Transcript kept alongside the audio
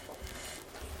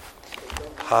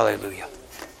Hallelujah.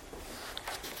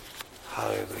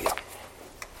 Hallelujah.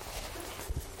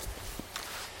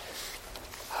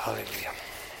 Hallelujah.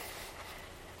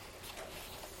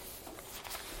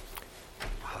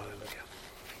 Hallelujah.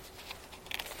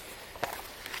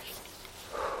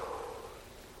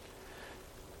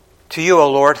 To you,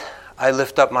 O Lord, I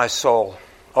lift up my soul.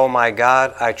 O my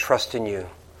God, I trust in you.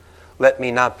 Let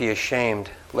me not be ashamed.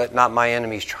 Let not my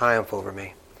enemies triumph over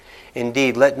me.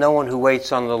 Indeed, let no one who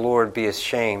waits on the Lord be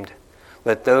ashamed.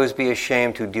 Let those be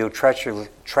ashamed who deal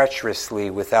treacherously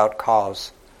without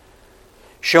cause.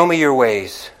 Show me your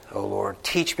ways, O Lord.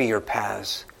 Teach me your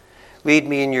paths. Lead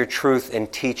me in your truth and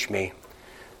teach me.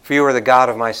 For you are the God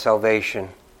of my salvation.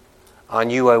 On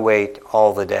you I wait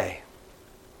all the day.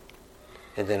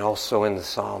 And then also in the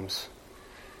Psalms.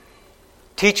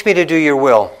 Teach me to do your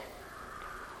will.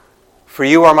 For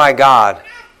you are my God.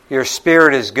 Your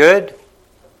spirit is good.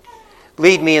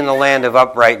 Lead me in the land of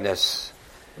uprightness.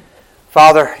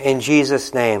 Father, in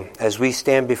Jesus' name, as we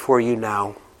stand before you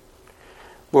now,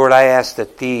 Lord, I ask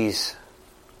that these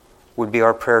would be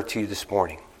our prayer to you this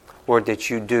morning. Lord, that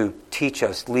you do teach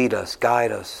us, lead us,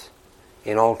 guide us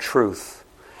in all truth.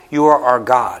 You are our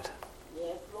God.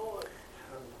 Yes, Lord.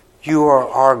 You are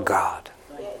our God.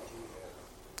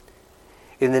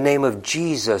 In the name of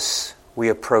Jesus, we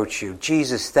approach you.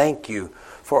 Jesus, thank you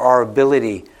for our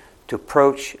ability to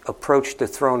approach the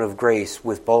throne of grace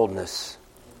with boldness.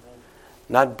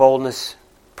 Not boldness,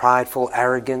 prideful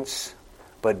arrogance,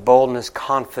 but boldness,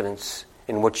 confidence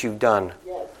in what you've done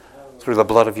through the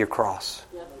blood of your cross.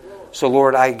 So,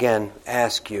 Lord, I again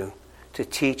ask you to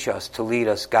teach us, to lead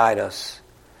us, guide us.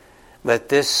 Let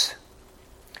this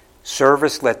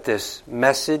service, let this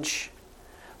message,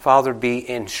 Father, be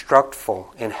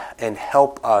instructful and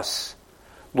help us,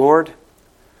 Lord,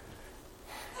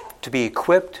 to be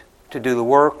equipped to do the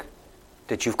work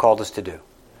that you've called us to do.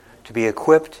 To be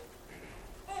equipped,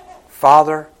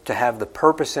 Father, to have the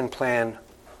purpose and plan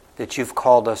that you've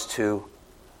called us to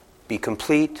be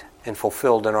complete and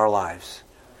fulfilled in our lives.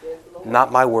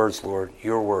 Not my words, Lord,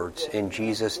 your words. In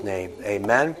Jesus' name,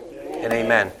 amen and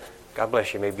amen. God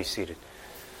bless you. You may be seated.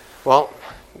 Well,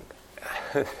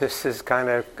 this is kind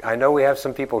of, I know we have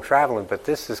some people traveling, but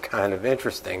this is kind of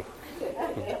interesting.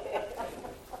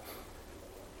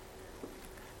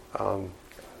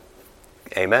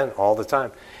 Amen, all the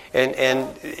time. And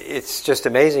it's just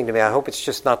amazing to me. I hope it's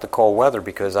just not the cold weather,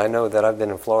 because I know that I've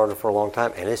been in Florida for a long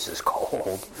time, and this is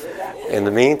cold. In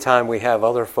the meantime, we have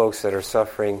other folks that are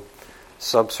suffering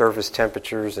subsurface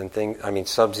temperatures and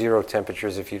sub-zero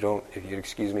temperatures, if you'd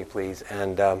excuse me, please.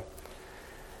 And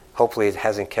hopefully it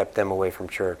hasn't kept them away from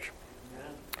church.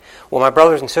 Well, my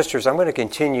brothers and sisters, I'm going to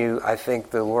continue. I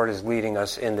think the Lord is leading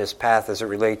us in this path as it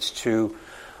relates to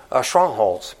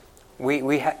strongholds.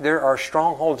 There are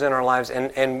strongholds in our lives,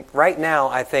 and right now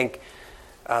I think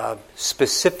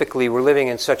specifically we're living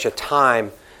in such a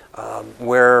time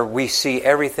where we see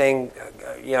everything,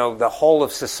 the whole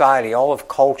of society, all of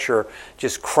culture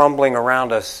just crumbling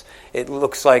around us. It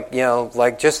looks like,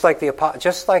 just like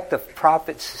the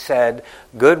prophets said,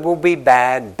 good will be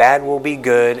bad, bad will be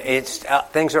good.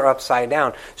 Things are upside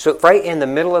down. So right in the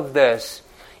middle of this,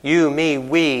 you, me,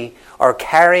 we are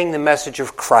carrying the message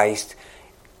of Christ.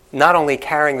 Not only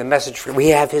carrying the message, we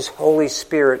have His Holy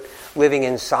Spirit living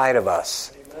inside of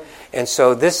us. Amen. And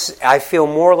so I feel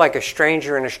more like a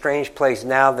stranger in a strange place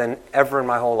now than ever in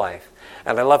my whole life.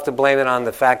 And I love to blame it on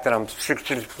the fact that I'm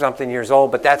 60-something years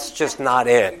old, but that's just not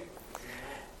it.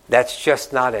 That's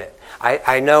just not it.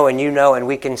 I know, and you know, and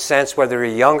we can sense whether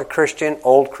you're a young Christian,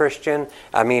 old Christian,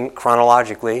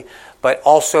 chronologically, but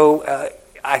also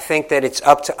I think that it's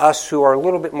up to us who are a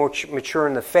little bit more mature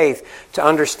in the faith to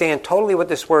understand totally what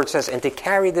this word says and to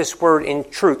carry this word in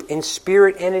truth, in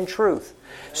spirit and in truth.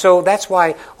 So that's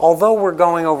why, although we're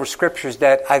going over scriptures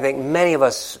that I think many of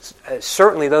us,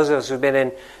 certainly those of us who've been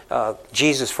in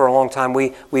Jesus for a long time,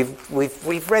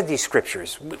 we've read these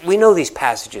scriptures. We know these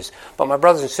passages. But my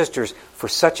brothers and sisters, for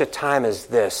such a time as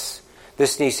this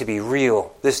needs to be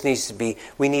real.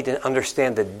 We need to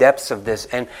understand the depths of this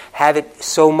and have it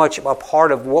so much a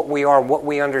part of what we are, what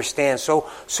we understand. So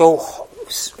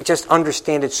just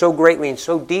understand it so greatly and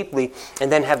so deeply,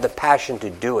 and then have the passion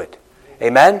to do it.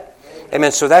 Amen?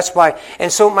 Amen. So that's why.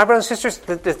 And so, my brothers and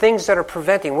sisters, the things that are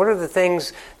preventing, what are the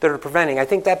things that are preventing? I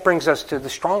think that brings us to the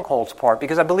strongholds part,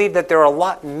 because I believe that there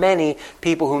are many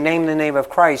people who name the name of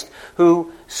Christ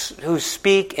who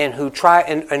speak and who try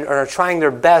and are trying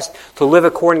their best to live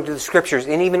according to the Scriptures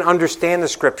and even understand the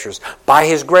Scriptures by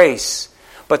His grace.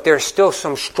 But there are still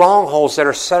some strongholds that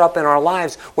are set up in our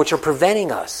lives which are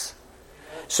preventing us.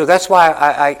 So that's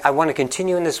why I want to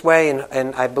continue in this way,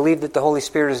 and I believe that the Holy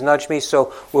Spirit has nudged me,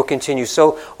 so we'll continue.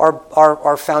 So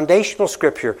our foundational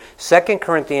scripture, 2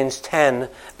 Corinthians 10,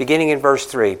 beginning in verse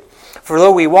 3. For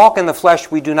though we walk in the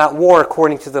flesh, we do not war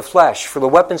according to the flesh. For the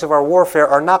weapons of our warfare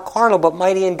are not carnal, but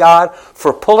mighty in God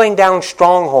for pulling down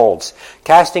strongholds,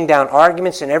 casting down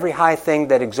arguments and every high thing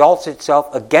that exalts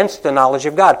itself against the knowledge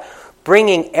of God,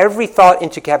 bringing every thought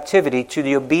into captivity to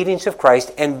the obedience of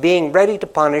Christ, and being ready to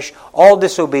punish all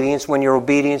disobedience when your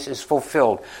obedience is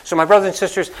fulfilled. So my brothers and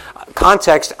sisters,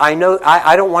 context, I know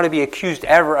I don't want to be accused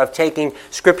ever of taking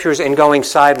scriptures and going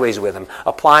sideways with them,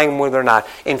 applying them where they're not.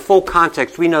 In full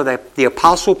context, we know that the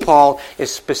Apostle Paul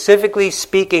is specifically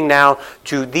speaking now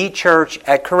to the church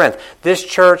at Corinth. This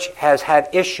church has had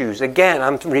issues. Again,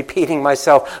 I'm repeating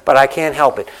myself, but I can't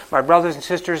help it. My brothers and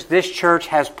sisters, this church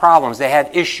has problems. They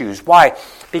had issues. Why?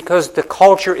 Because the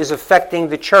culture is affecting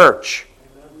the church.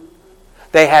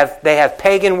 They have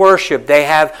pagan worship. They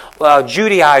have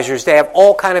Judaizers. They have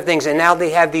all kind of things. And now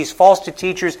they have these false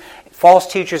teachers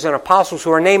and apostles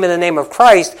who are naming the name of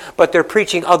Christ, but they're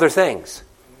preaching other things.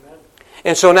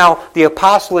 And so now the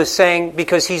apostle is saying,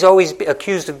 because he's always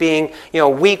accused of being,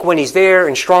 weak when he's there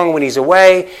and strong when he's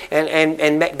away,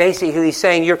 and basically he's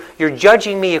saying, you're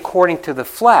judging me according to the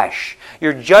flesh.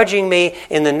 You're judging me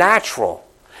in the natural.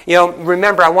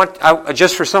 Remember,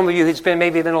 just for some of you, it's been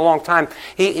a long time.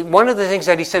 One of the things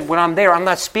that he said, when I'm there, I'm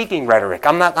not speaking rhetoric.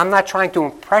 I'm not trying to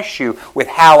impress you with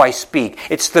how I speak.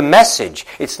 It's the message.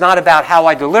 It's not about how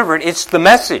I deliver it. It's the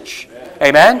message.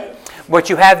 Amen?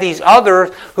 But you have these others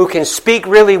who can speak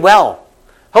really well.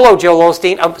 Hello, Joel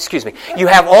Osteen. Excuse me. You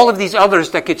have all of these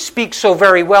others that could speak so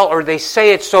very well, or they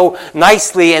say it so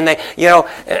nicely, and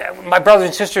my brothers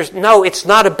and sisters, no, it's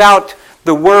not about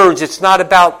the words. It's not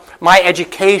about my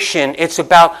education. It's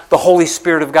about the Holy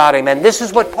Spirit of God. Amen. This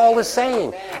is what Paul is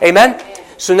saying. Amen.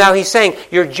 So now he's saying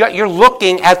you're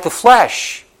looking at the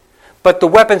flesh, but the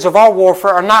weapons of our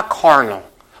warfare are not carnal,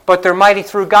 but they're mighty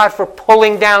through God for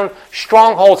pulling down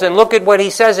strongholds. And look at what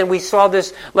he says, and we saw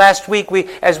this last week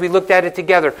as we looked at it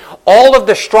together. All of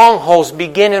the strongholds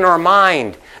begin in our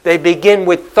mind. They begin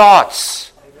with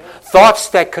thoughts. Thoughts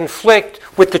that conflict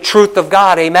with the truth of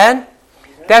God. Amen?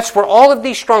 That's where all of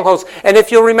these strongholds, and if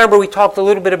you'll remember, we talked a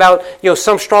little bit about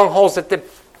some strongholds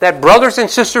that brothers and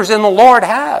sisters in the Lord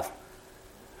have.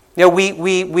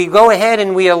 We go ahead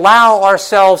and we allow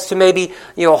ourselves to maybe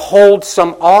hold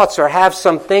some oughts or have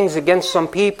some things against some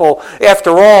people.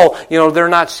 After all, they're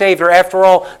not saved, or after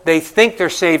all, they think they're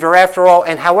saved, or after all,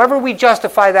 and however we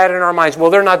justify that in our minds,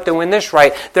 well, they're not doing this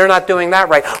right, they're not doing that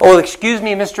right. Oh, excuse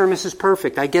me, Mr. and Mrs.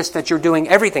 Perfect, I guess that you're doing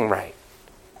everything right.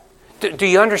 Do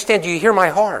you understand? Do you hear my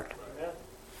heart?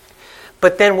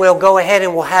 But then we'll go ahead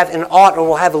and we'll have an ought, or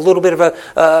we'll have a little bit of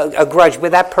a grudge where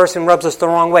that person rubs us the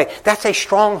wrong way. That's a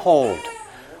stronghold.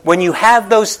 When you have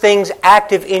those things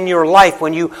active in your life,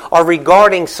 when you are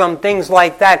regarding some things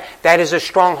like that, that is a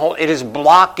stronghold. It is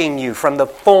blocking you from the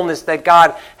fullness that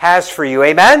God has for you.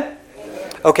 Amen?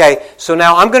 Okay, so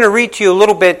now I'm going to read to you a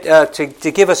little bit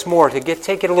to give us more,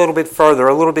 take it a little bit further,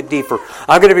 a little bit deeper.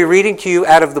 I'm going to be reading to you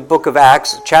out of the book of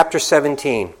Acts, chapter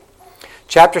 17.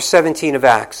 Chapter 17 of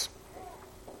Acts.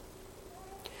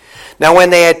 Now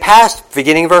when they had passed,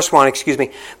 beginning verse 1,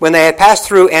 when they had passed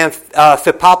through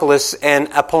Amphipolis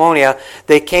and Apollonia,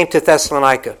 they came to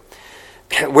Thessalonica,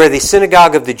 where the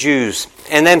synagogue of the Jews.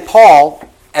 And then Paul,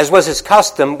 as was his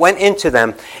custom, went into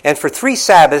them, and for 3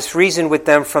 Sabbaths reasoned with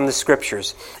them from the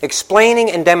Scriptures, explaining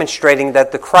and demonstrating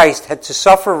that the Christ had to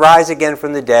suffer, rise again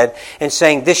from the dead, and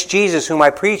saying, "This Jesus whom I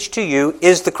preach to you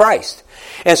is the Christ."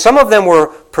 And some of them were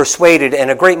persuaded,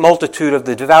 and a great multitude of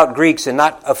the devout Greeks and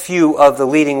not a few of the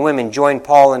leading women joined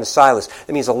Paul and Silas.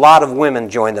 That means a lot of women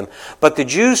joined them. But the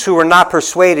Jews who were not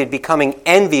persuaded, becoming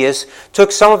envious,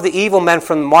 took some of the evil men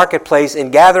from the marketplace,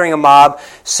 and gathering a mob,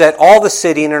 set all the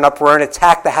city in an uproar and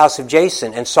attacked the house of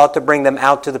Jason, and sought to bring them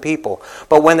out to the people.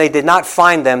 But when they did not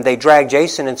find them, they dragged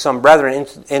Jason and some brethren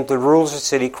into the rulers of the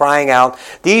city, crying out,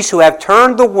 "These who have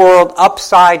turned the world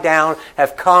upside down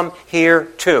have come here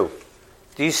too."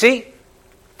 Do you see?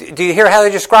 Do you hear how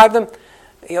they describe them?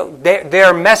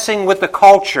 They're messing with the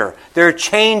culture. They're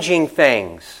changing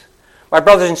things. My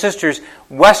brothers and sisters,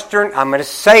 I'm going to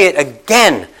say it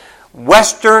again,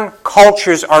 Western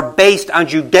cultures are based on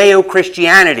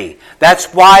Judeo-Christianity.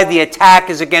 That's why the attack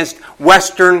is against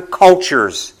Western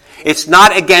cultures. It's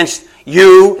not against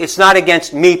you. It's not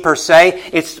against me per se.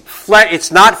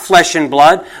 It's not flesh and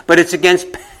blood, but it's against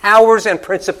powers and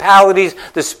principalities,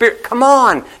 the spirit. Come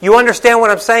on. You understand what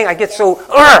I'm saying? I get so...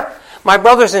 My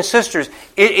brothers and sisters,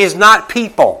 it is not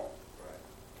people.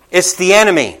 It's the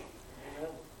enemy.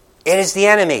 It is the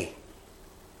enemy.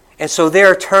 And so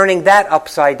they're turning that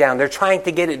upside down. They're trying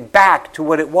to get it back to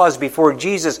what it was before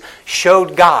Jesus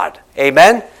showed God.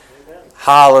 Amen? Amen.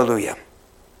 Hallelujah.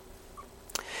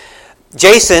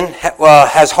 Jason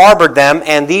has harbored them,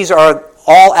 and these are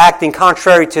all acting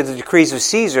contrary to the decrees of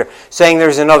Caesar, saying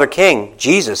there's another king,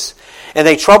 Jesus. And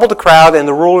they troubled the crowd and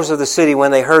the rulers of the city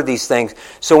when they heard these things.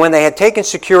 So when they had taken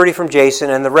security from Jason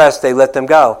and the rest, they let them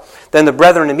go. Then the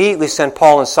brethren immediately sent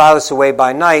Paul and Silas away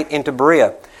by night into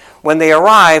Berea. When they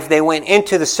arrived, they went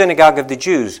into the synagogue of the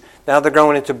Jews. Now they're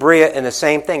going into Berea, and the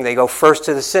same thing. They go first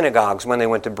to the synagogues when they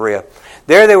went to Berea.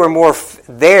 There they were more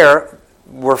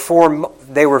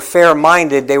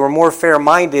fair-minded. They were more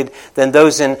fair-minded than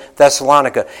those in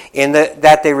Thessalonica, in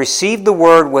that they received the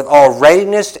word with all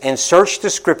readiness and searched the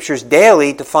Scriptures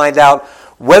daily to find out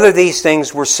whether these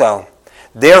things were so.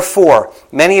 Therefore,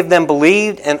 many of them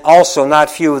believed, and also not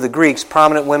few of the Greeks,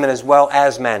 prominent women as well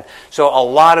as men. So a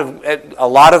lot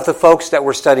of the folks that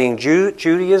were studying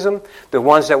Judaism, the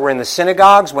ones that were in the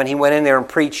synagogues, when he went in there and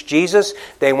preached Jesus,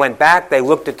 they went back, they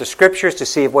looked at the Scriptures to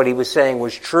see if what he was saying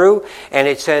was true, and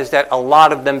it says that a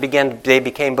lot of them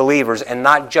became believers, and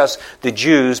not just the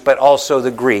Jews, but also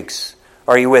the Greeks.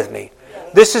 Are you with me?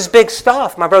 This is big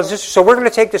stuff, my brothers and sisters. So we're going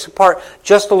to take this apart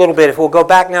just a little bit. If we'll go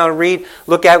back now and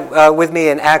look at with me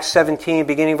in Acts 17,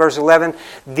 beginning verse 11.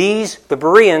 The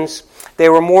Bereans, they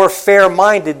were more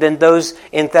fair-minded than those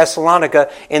in Thessalonica,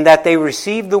 in that they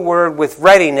received the word with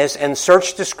readiness and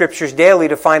searched the Scriptures daily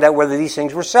to find out whether these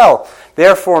things were so.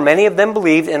 Therefore, many of them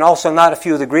believed, and also not a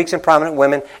few of the Greeks and prominent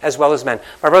women as well as men.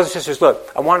 My brothers and sisters,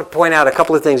 look, I want to point out a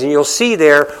couple of things, and you'll see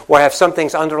there where I have some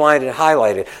things underlined and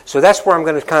highlighted. So that's where I'm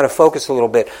going to kind of focus a little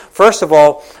bit. First of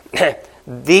all,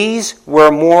 these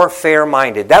were more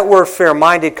fair-minded. That word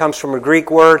fair-minded comes from a Greek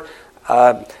word,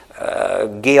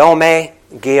 geomame,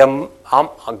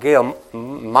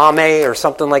 or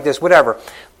something like this, whatever.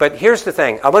 But here's the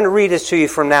thing. I'm going to read this to you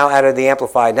from now out of the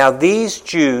Amplified. Now, these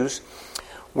Jews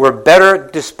were better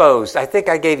disposed. I think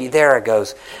I gave you, there it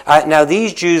goes. Now,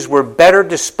 these Jews were better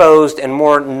disposed and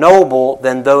more noble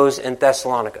than those in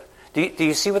Thessalonica. Do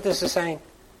you see what this is saying?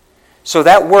 So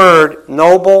that word,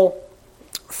 noble,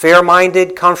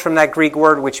 fair-minded, comes from that Greek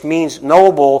word which means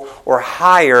noble or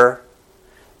higher,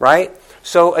 right?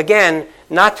 So again,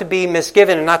 not to be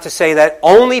misgiven and not to say that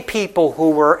only people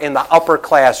who were in the upper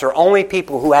class or only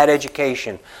people who had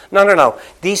education. No.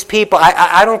 These people,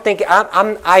 I don't think,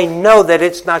 I know that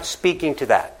it's not speaking to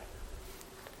that.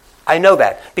 I know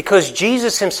that. Because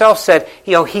Jesus himself said,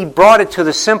 he brought it to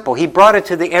the simple. He brought it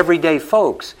to the everyday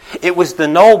folks. It was the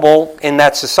noble in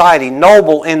that society,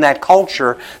 noble in that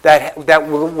culture, that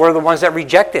were the ones that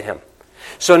rejected him.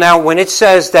 So now when it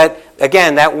says that,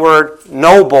 again, that word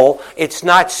noble, it's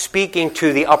not speaking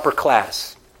to the upper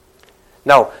class.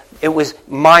 No, it was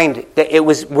mind. It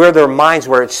was where their minds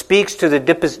were. It speaks to the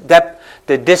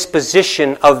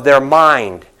disposition of their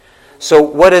mind. So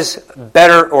what is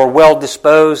better or well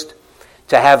disposed?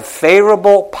 To have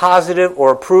favorable, positive,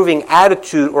 or approving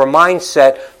attitude or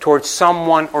mindset towards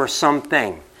someone or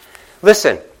something.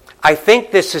 Listen, I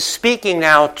think this is speaking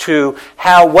now to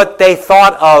what they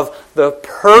thought of the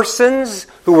persons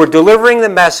who were delivering the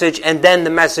message and then the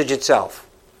message itself.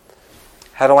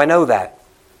 How do I know that?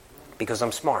 Because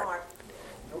I'm smart.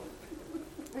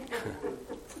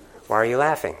 Why are you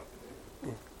laughing?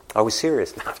 I was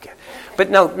serious. No, I'm kidding. But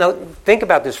no, think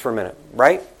about this for a minute,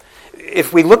 right?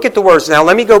 If we look at the words, now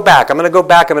let me go back. I'm going to go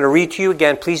back. I'm going to read to you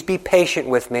again. Please be patient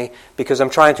with me because I'm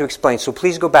trying to explain. So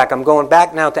please go back. I'm going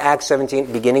back now to Acts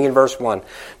 17, beginning in verse 1.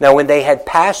 Now when they had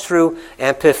passed through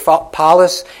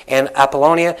Amphipolis and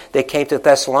Apollonia, they came to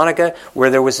Thessalonica, where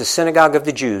there was a synagogue of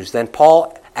the Jews. Then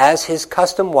Paul, as his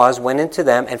custom was, went into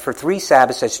them, and for 3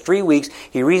 Sabbaths, that's 3 weeks,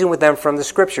 he reasoned with them from the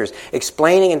Scriptures,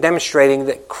 explaining and demonstrating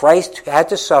that Christ had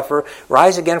to suffer,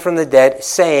 rise again from the dead,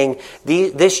 saying,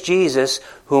 this Jesus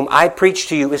whom I preach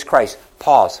to you is Christ.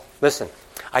 Pause. Listen.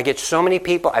 I get so many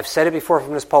people, I've said it before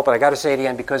from this pulpit, I got to say it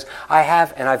again because I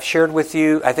have, and I've shared with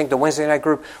you, I think the Wednesday night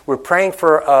group, we're praying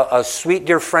for a sweet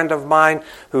dear friend of mine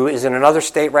who is in another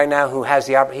state right now, who has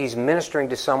he's ministering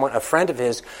to someone, a friend of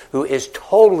his, who is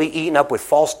totally eaten up with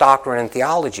false doctrine and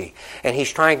theology. And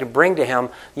he's trying to bring to him,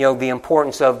 the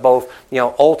importance of both,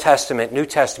 Old Testament, New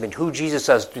Testament, who Jesus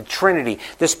is, the Trinity.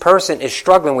 This person is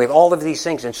struggling with all of these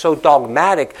things and so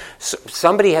dogmatic.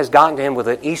 Somebody has gotten to him with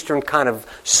an Eastern kind of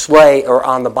sway or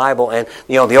on the Bible, and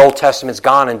the Old Testament's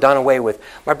gone and done away with.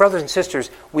 My brothers and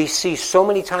sisters, we see so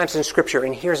many times in Scripture,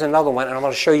 and here's another one, and I'm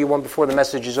going to show you one before the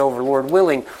message is over, Lord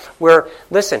willing, where,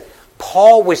 listen,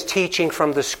 Paul was teaching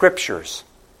from the Scriptures.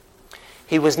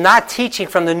 He was not teaching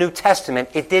from the New Testament.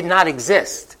 It did not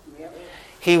exist.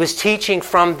 He was teaching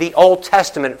from the Old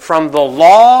Testament, from the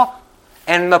law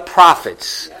and the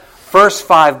prophets. First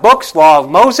 5 books, Law of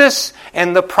Moses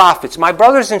and the prophets. My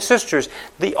brothers and sisters,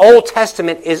 the Old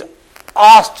Testament is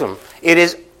awesome. It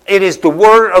is the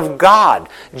Word of God,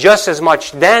 just as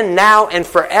much then, now, and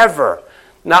forever.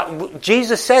 Now,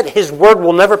 Jesus said His Word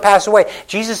will never pass away.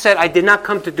 Jesus said, I did not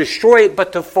come to destroy it,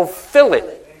 but to fulfill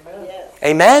it.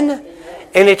 Amen? Amen?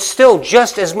 And it's still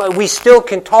just as much, we still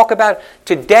can talk about it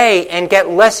today and get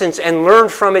lessons and learn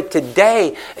from it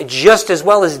today just as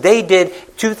well as they did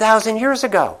 2,000 years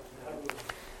ago.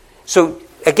 So,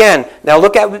 again, now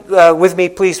look at with me,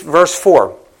 please, verse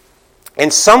 4.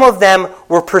 And some of them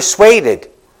were persuaded,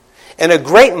 and a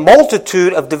great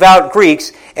multitude of devout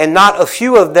Greeks, and not a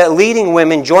few of the leading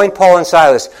women joined Paul and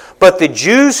Silas. But the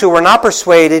Jews who were not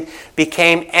persuaded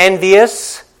became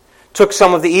envious, took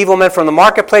some of the evil men from the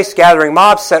marketplace, gathering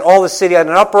mobs, set all the city in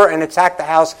an uproar, and attacked the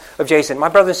house of Jason. My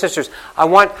brothers and sisters,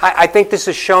 I think this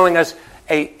is showing us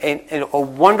a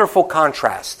wonderful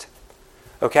contrast.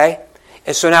 Okay?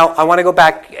 And so now I want to go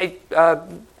back.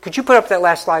 Could you put up that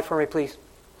last slide for me, please?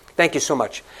 Thank you so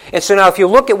much. And so now if you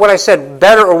look at what I said,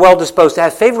 better or well-disposed, to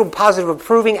have favorable, positive,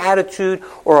 approving attitude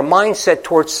or a mindset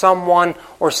towards someone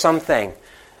or something.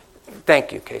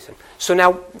 Thank you, Kason. So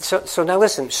now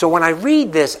listen. So when I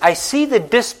read this, I see the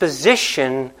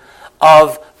disposition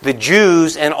of the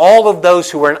Jews and all of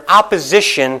those who were in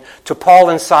opposition to Paul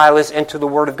and Silas and to the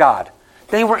Word of God.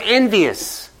 They were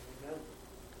envious.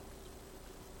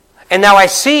 And now I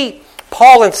see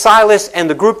Paul and Silas and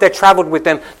the group that traveled with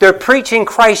them. They're preaching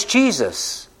Christ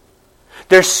Jesus.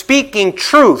 They're speaking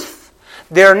truth.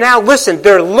 They're now, listen,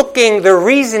 they're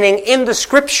reasoning in the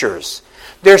Scriptures.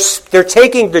 They're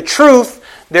taking the truth,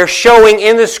 they're showing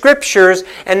in the Scriptures,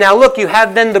 and now look, you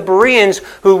have then the Bereans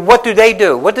who, what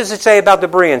do? What does it say about the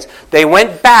Bereans? They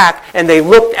went back and they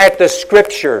looked at the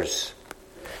Scriptures.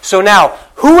 So now,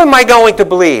 who am I going to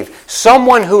believe?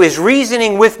 Someone who is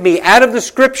reasoning with me out of the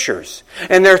Scriptures,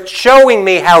 and they're showing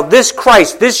me how this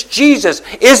Christ, this Jesus,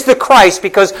 is the Christ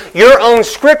because your own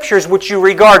Scriptures, which you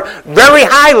regard very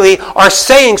highly, are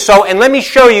saying so, and let me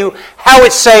show you how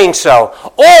it's saying so.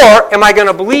 Or am I going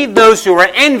to believe those who are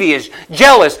envious,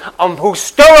 jealous, who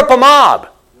stir up a mob?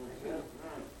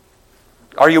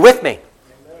 Are you with me?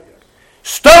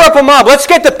 Stir up a mob. Let's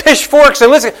get the pitchforks and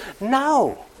listen.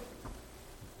 No.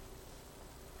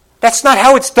 That's not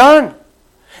how it's done.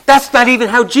 That's not even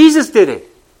how Jesus did it.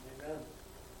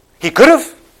 He could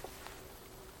have.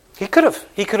 He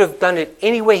could have done it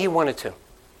any way he wanted to.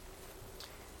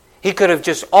 He could have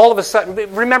just all of a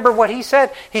sudden, remember what he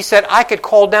said? He said, I could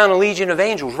call down a legion of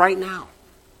angels right now.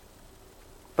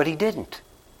 But he didn't.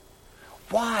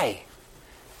 Why?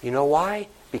 You know why?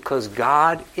 Because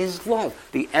God is love.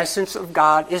 The essence of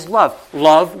God is love.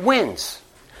 Love wins.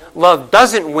 Love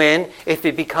doesn't win if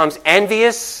it becomes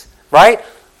envious, right?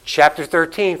 Chapter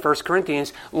 13, 1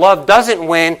 Corinthians. Love doesn't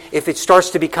win if it starts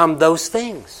to become those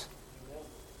things.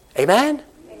 Amen?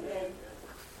 Amen.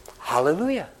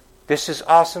 Hallelujah. This is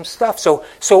awesome stuff. So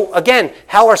again,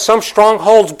 how are some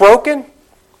strongholds broken?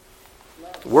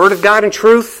 Word of God and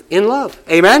truth in love.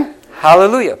 Amen?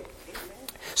 Hallelujah.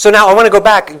 So now I want to go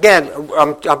back again.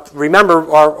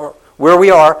 Remember where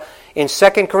we are. In 2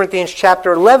 Corinthians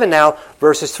chapter 11 now,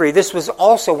 verses 3. This was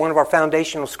also one of our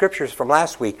foundational scriptures from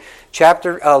last week.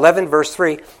 Chapter 11, verse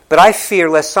 3. But I fear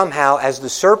lest somehow, as the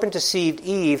serpent deceived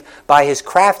Eve by his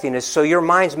craftiness, so your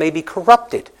minds may be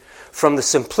corrupted from the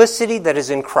simplicity that is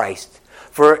in Christ.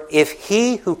 For if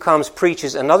he who comes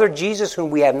preaches another Jesus whom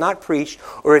we have not preached,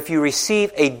 or if you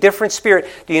receive a different spirit.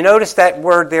 Do you notice that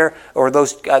word there, or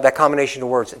that combination of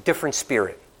words? Different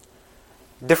spirit.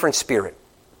 Different spirit.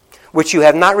 Which you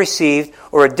have not received,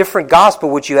 or a different gospel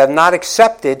which you have not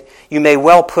accepted, you may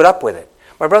well put up with it.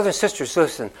 My brothers and sisters,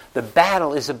 listen, the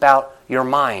battle is about your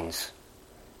minds.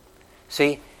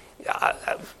 See,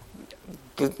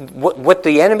 what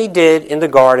the enemy did in the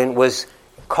garden was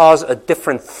cause a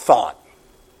different thought.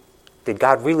 Did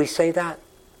God really say that?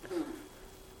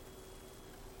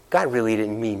 God really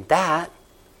didn't mean that.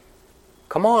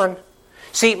 Come on.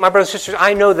 See, my brothers and sisters,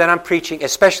 I know that I'm preaching,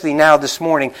 especially now this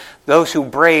morning, those who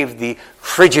braved the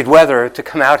frigid weather to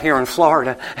come out here in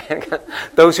Florida.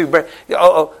 Those who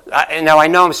now I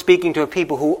know I'm speaking to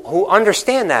people who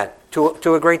understand that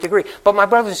to a great degree. But my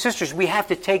brothers and sisters, we have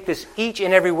to take this each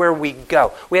and everywhere we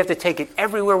go. We have to take it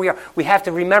everywhere we are. We have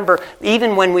to remember,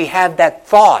 even when we have that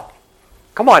thought.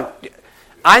 Come on.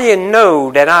 I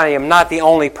know that I am not the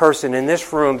only person in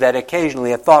this room that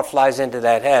occasionally a thought flies into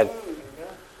that head.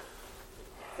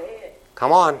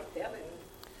 Come on.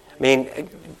 I mean,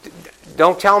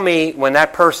 don't tell me when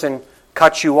that person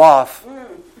cuts you off.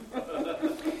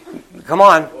 Come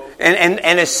on. And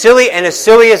as silly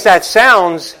as that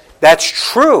sounds, that's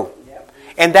true.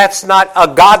 And that's not a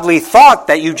godly thought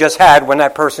that you just had when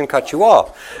that person cut you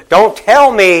off. Don't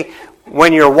tell me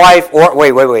when your wife, or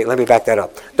wait, let me back that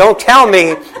up. Don't tell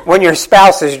me when your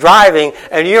spouse is driving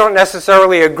and you don't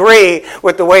necessarily agree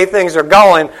with the way things are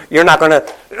going, you're not going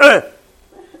to,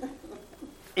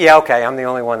 yeah, okay, I'm the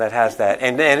only one that has that.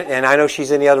 And I know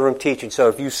she's in the other room teaching, so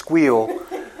if you squeal,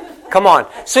 come on.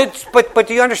 So, but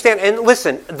do you understand? And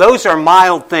listen, those are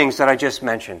mild things that I just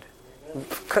mentioned.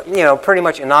 Pretty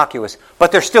much innocuous,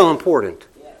 but they're still important.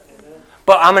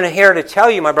 But I'm here to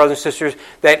tell you, my brothers and sisters,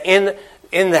 that in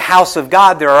the house of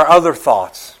God there are other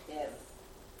thoughts.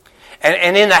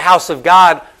 And in the house of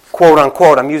God, quote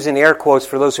unquote, I'm using the air quotes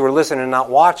for those who are listening and not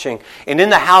watching, and in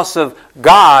the house of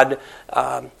God,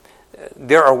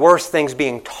 there are worse things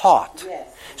being taught.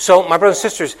 So, my brothers and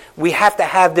sisters, we have to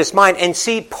have this mind. And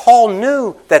see, Paul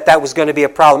knew that was going to be a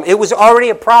problem. It was already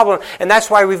a problem, and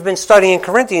that's why we've been studying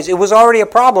Corinthians. It was already a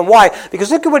problem. Why? Because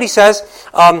look at what he says.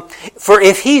 For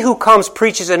if he who comes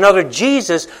preaches another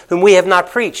Jesus whom we have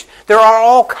not preached. There are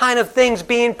all kind of things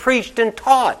being preached and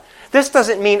taught. This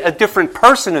doesn't mean a different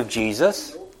person of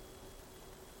Jesus.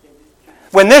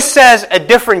 When this says a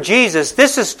different Jesus,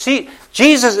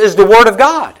 Jesus is the Word of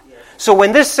God. So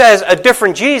when this says a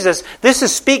different Jesus, this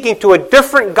is speaking to a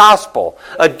different gospel,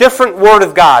 a different Word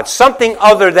of God, something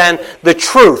other than the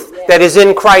truth that is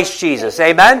in Christ Jesus.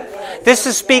 Amen? This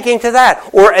is speaking to that.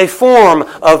 Or a form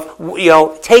of,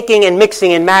 taking and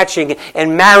mixing and matching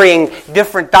and marrying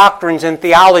different doctrines and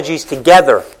theologies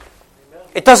together.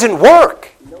 It doesn't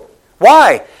work.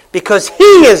 Why? Because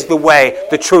He is the way,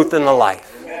 the truth, and the life.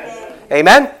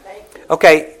 Amen?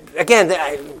 Okay, again,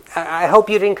 I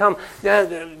hope you didn't come...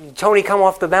 Tony, come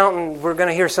off the mountain, we're going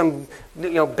to hear some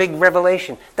big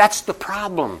revelation. That's the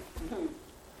problem.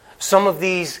 Some of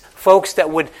these folks that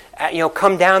would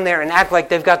come down there and act like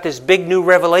they've got this big new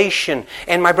revelation.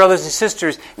 And my brothers and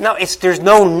sisters, there's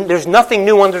nothing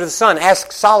new under the sun.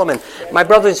 Ask Solomon. My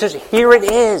brothers and sisters, here it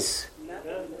is.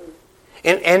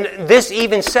 And this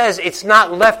even says it's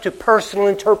not left to personal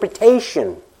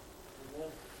interpretation.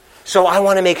 So I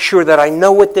want to make sure that I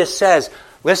know what this says.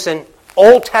 Listen,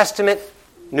 Old Testament,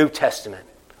 New Testament.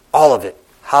 All of it.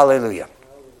 Hallelujah.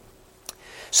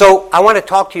 So I want to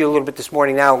talk to you a little bit this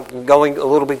morning now, going a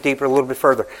little bit deeper, a little bit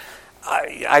further.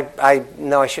 I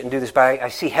know I shouldn't do this, but I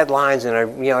see headlines and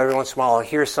every once in a while I'll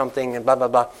hear something and blah, blah,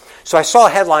 blah. So I saw a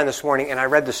headline this morning and I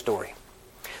read the story.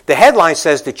 The headline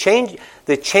says, the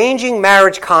changing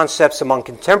marriage concepts among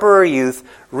contemporary youth,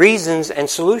 reasons and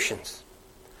solutions.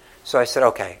 So I said,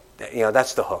 okay,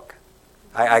 that's the hook.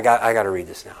 I got to read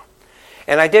this now.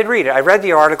 And I did read it. I read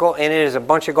the article, and it is a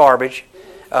bunch of garbage.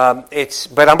 But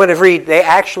I'm going to read.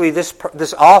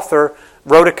 This author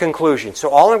wrote a conclusion. So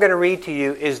all I'm going to read to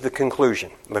you is the conclusion.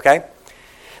 Okay,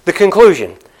 the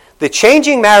conclusion: the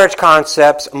changing marriage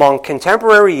concepts among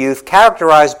contemporary youth,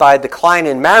 characterized by a decline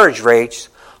in marriage rates,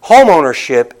 home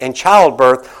ownership, and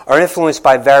childbirth, are influenced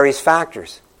by various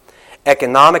factors: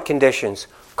 economic conditions,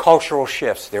 cultural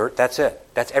shifts. That's it.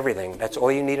 That's everything. That's all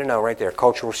you need to know right there.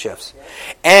 Cultural shifts.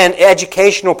 And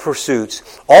educational pursuits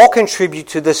all contribute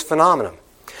to this phenomenon.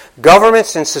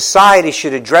 Governments and society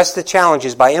should address the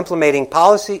challenges by implementing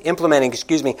policies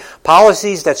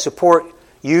that support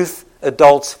young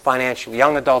adults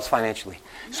financially.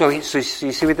 So you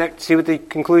see what the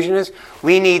conclusion is?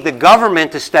 We need the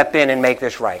government to step in and make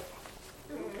this right.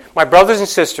 My brothers and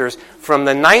sisters, from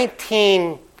the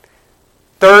 1930s,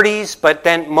 but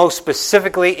then most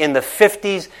specifically in the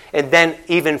 50s, and then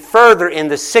even further in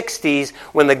the 60s,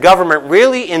 when the government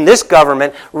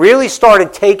really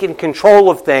started taking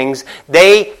control of things,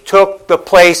 they took the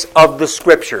place of the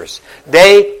Scriptures.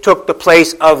 They took the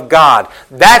place of God.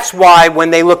 That's why when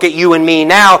they look at you and me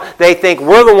now, they think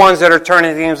we're the ones that are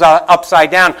turning things upside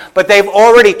down, but they've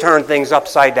already turned things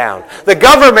upside down. The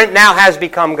government now has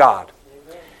become God.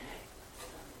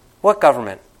 What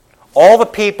government? All the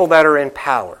people that are in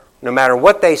power, no matter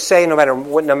what they say, no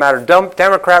matter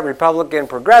Democrat, Republican,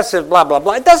 progressive, blah, blah,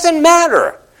 blah, it doesn't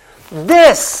matter.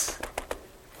 This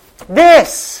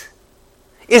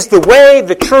is the way,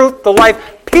 the truth, the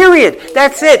life, period.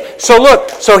 That's it. So look,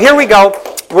 here we go.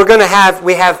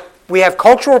 We have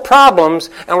cultural problems,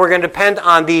 and we're going to depend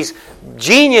on these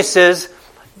geniuses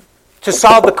to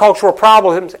solve the cultural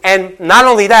problems. And not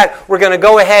only that, we're going to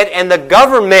go ahead and the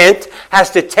government has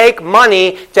to take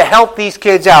money to help these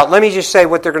kids out. Let me just say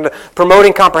what they're going to do.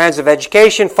 Promoting comprehensive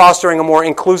education, fostering a more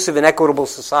inclusive and equitable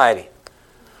society.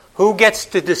 Who gets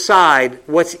to decide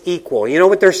what's equal? You know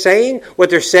what they're saying? What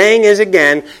they're saying is,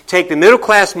 again, take the middle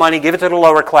class money, give it to the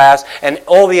lower class, and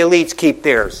all the elites keep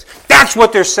theirs. That's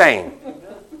what they're saying.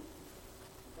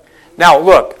 Now,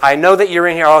 look, I know that you're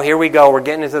in here, oh, here we go, we're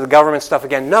getting into the government stuff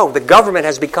again. No, the government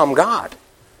has become God.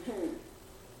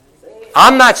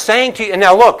 I'm not saying to you,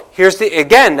 now look,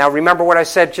 now remember what I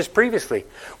said just previously.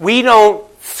 We don't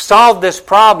solve this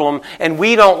problem and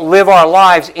we don't live our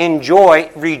lives in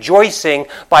joy, rejoicing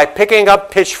by picking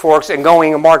up pitchforks and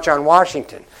going and march on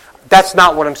Washington. That's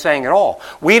not what I'm saying at all.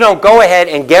 We don't go ahead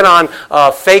and get on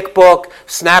Facebook,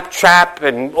 Snapchat,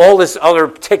 and all this other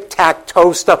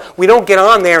tic-tac-toe stuff. We don't get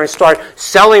on there and start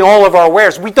selling all of our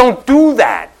wares. We don't do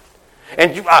that.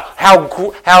 And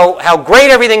how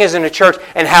great everything is in the church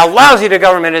and how lousy the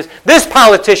government is. This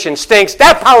politician stinks.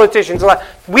 That politician's alive.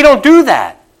 We don't do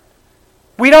that.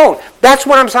 We don't. That's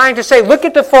what I'm trying to say. Look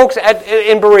at the folks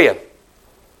in Berea.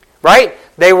 Right?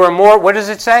 They were more, what does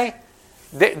it say?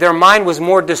 Their mind was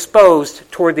more disposed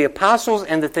toward the apostles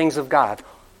and the things of God.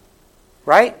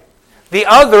 Right? The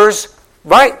others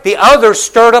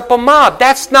stirred up a mob.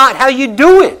 That's not how you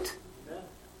do it.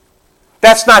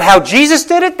 That's not how Jesus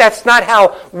did it. That's not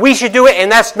how we should do it.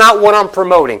 And that's not what I'm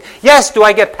promoting. Yes, do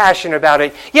I get passionate about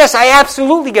it? Yes, I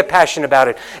absolutely get passionate about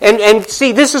it. And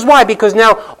see, this is why. Because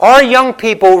now our young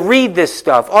people read this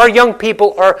stuff. Our young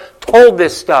people are told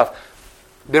this stuff.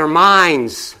 Their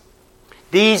minds,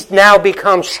 these now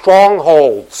become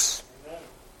strongholds.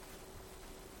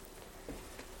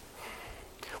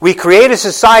 We create a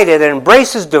society that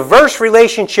embraces diverse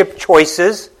relationship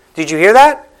choices. Did you hear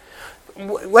that?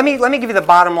 Let me give you the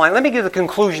bottom line. Let me give you the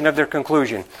conclusion of their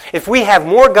conclusion. If we have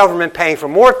more government paying for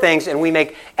more things and we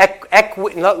make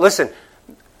listen,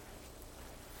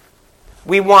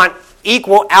 we want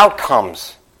equal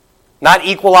outcomes, not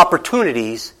equal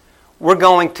opportunities. We're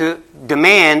going to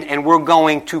demand and we're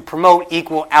going to promote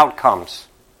equal outcomes.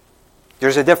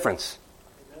 There's a difference.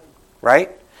 Right?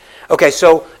 Okay,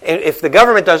 so if the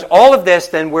government does all of this,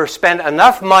 then we'll spend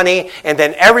enough money and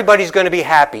then everybody's going to be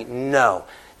happy. No.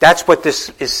 That's what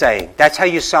this is saying. That's how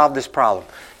you solve this problem.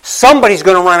 Somebody's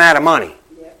going to run out of money.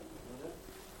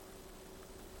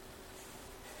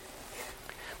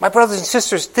 My brothers and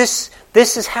sisters, this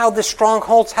is how the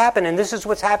strongholds happen, and this is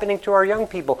what's happening to our young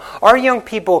people. Our young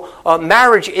people,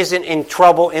 marriage isn't in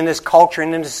trouble in this culture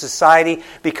and in this society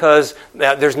because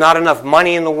there's not enough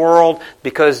money in the world,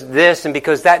 because this and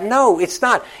because that. No, it's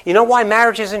not. You know why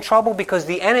marriage is in trouble? Because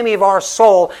the enemy of our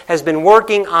soul has been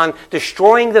working on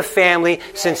destroying the family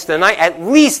since at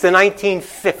least the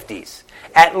 1950s.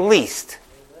 At least.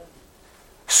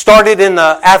 Started in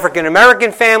the African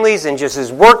American families and just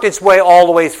has worked its way all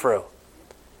the way through.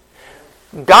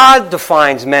 God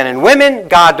defines men and women,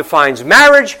 God defines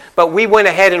marriage, but we went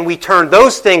ahead and we turned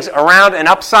those things around and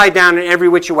upside down in every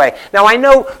which way. Now I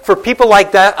know for people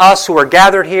like that, us who are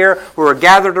gathered here, who are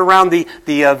gathered around the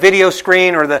video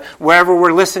screen or wherever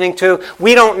we're listening to,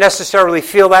 we don't necessarily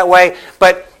feel that way,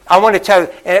 but I want to tell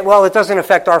you, well, it doesn't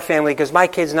affect our family because my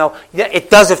kids know it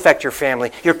does affect your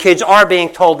family. Your kids are being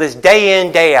told this day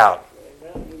in, day out.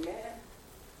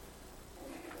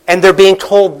 And they're being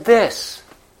told this.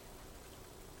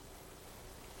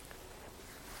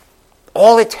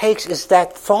 All it takes is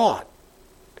that thought.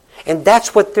 And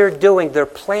that's what they're doing. They're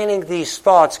planting these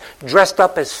thoughts dressed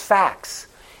up as facts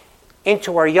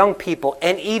into our young people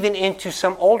and even into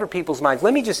some older people's minds.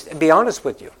 Let me just be honest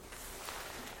with you.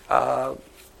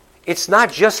 It's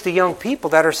not just the young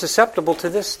people that are susceptible to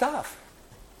this stuff.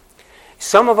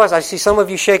 Some of us, I see some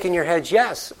of you shaking your heads,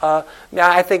 yes.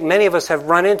 I think many of us have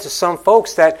run into some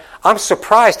folks that I'm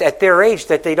surprised at their age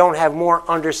that they don't have more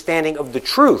understanding of the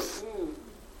truth.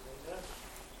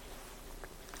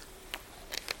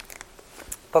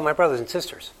 But my brothers and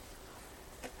sisters,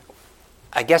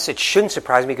 I guess it shouldn't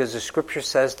surprise me because the scripture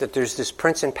says that there's this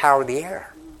prince and power of the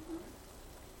air.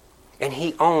 And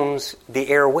he owns the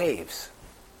airwaves.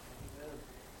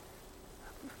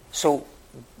 So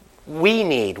we,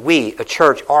 a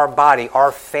church, our body,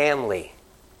 our family,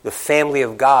 the family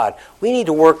of God, we need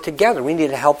to work together. We need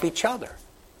to help each other.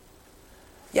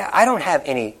 Yeah, I don't have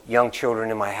any young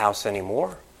children in my house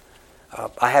anymore.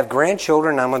 I have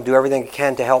grandchildren, and I'm going to do everything I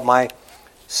can to help my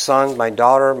son, my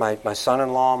daughter, my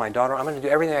son-in-law, my daughter. I'm going to do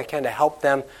everything I can to help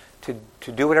them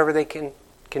to do whatever they can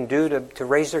do to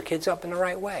raise their kids up in the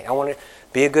right way. I want to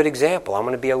be a good example. I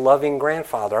want to be a loving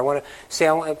grandfather. I want to say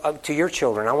to your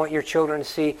children, I want your children to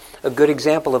see a good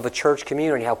example of a church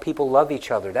community, how people love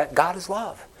each other. That God is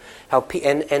love.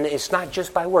 And it's not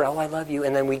just by word, oh, I love you,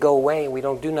 and then we go away and we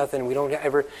don't do nothing, we don't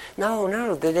ever...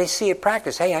 No, they see it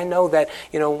practice. Hey, I know that,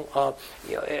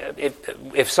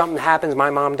 if something happens, my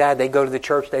mom and dad, they go to the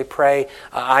church, they pray.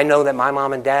 I know that my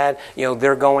mom and dad,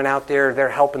 they're going out there, they're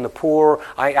helping the poor.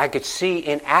 I could see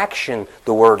in action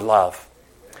the word love.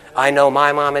 I know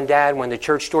my mom and dad, when the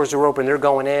church doors are open, they're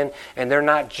going in, and they're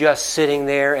not just sitting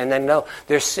there. And then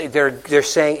they're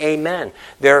saying amen.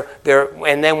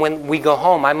 And then when we go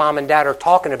home, my mom and dad are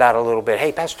talking about it a little bit.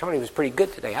 Hey, Pastor Tony was pretty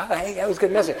good today. Hey, that was a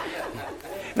good message.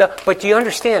 No, but do you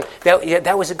understand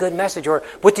that was a good message? Or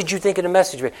what did you think of the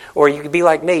message? Or you could be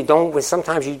like me.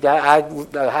 Sometimes I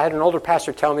had an older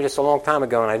pastor tell me this a long time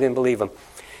ago, and I didn't believe him.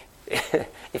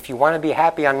 If you want to be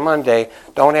happy on Monday,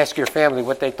 don't ask your family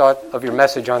what they thought of your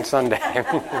message on Sunday.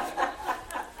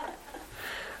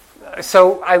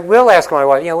 So I will ask my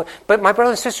wife, but my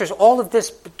brothers and sisters, all of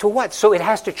this to what? So it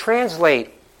has to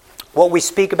translate what we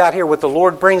speak about here, what the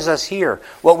Lord brings us here,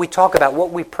 what we talk about,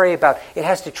 what we pray about. It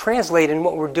has to translate in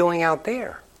what we're doing out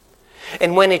there.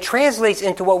 And when it translates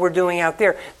into what we're doing out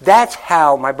there, that's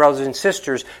how, my brothers and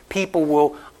sisters, people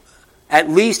will at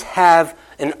least have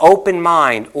an open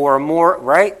mind, or a more,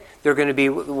 right? They're going to be,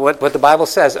 what the Bible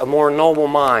says, a more noble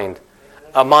mind.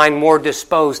 A mind more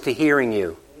disposed to hearing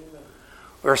you.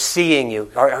 Or seeing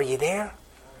you. Are you there?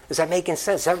 Is that making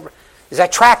sense? Is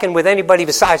that tracking with anybody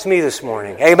besides me this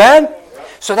morning? Amen?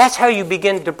 So that's how you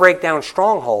begin to break down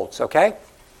strongholds, okay?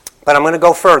 But I'm going to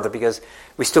go further because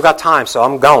we still got time, so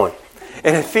I'm going.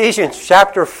 In Ephesians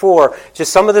chapter 4,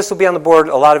 just some of this will be on the board,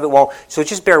 a lot of it won't, so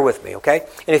just bear with me, okay?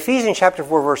 In Ephesians chapter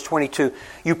 4, verse 22,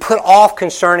 you put off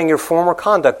concerning your former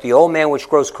conduct the old man which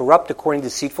grows corrupt according to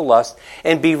deceitful lust,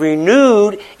 and be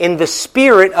renewed in the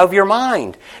spirit of your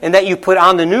mind, and that you put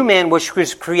on the new man which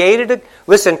was created,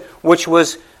 which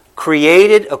was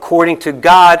created according to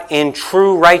God in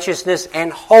true righteousness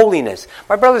and holiness.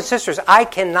 My brothers and sisters, I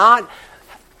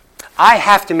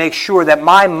have to make sure that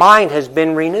my mind has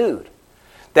been renewed.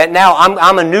 That now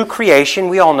I'm a new creation.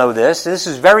 We all know this. This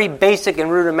is very basic and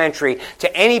rudimentary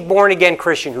to any born-again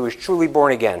Christian who is truly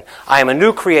born again. I am a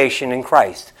new creation in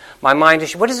Christ. My mind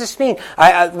is... What does this mean?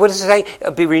 What does it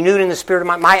say? Be renewed in the spirit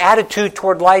of my attitude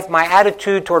toward life, my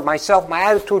attitude toward myself, my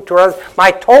attitude toward others.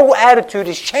 My total attitude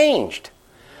has changed.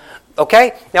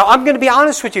 Okay? Now, I'm going to be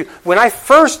honest with you. When I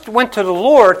first went to the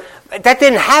Lord, that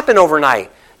didn't happen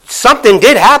overnight. Something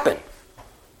did happen.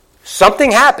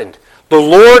 Something happened. The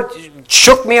Lord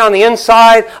shook me on the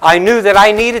inside. I knew that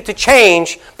I needed to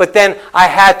change, but then I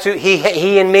had to,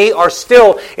 He and me are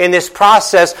still in this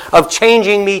process of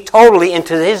changing me totally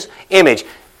into His image,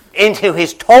 into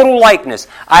His total likeness.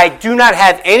 I do not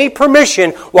have any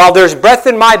permission while there's breath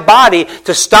in my body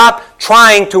to stop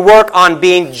trying to work on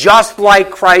being just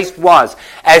like Christ was.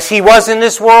 As He was in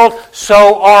this world,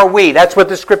 so are we. That's what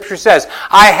the Scripture says.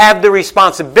 I have the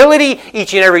responsibility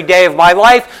each and every day of my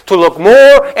life to look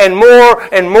more and more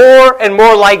and more and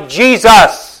more like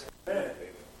Jesus.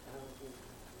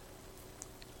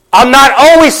 I'm not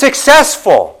always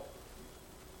successful,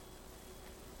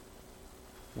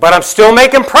 but I'm still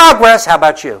making progress. How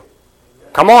about you?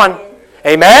 Come on.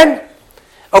 Amen?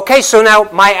 Okay, so now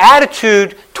my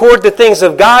attitude toward the things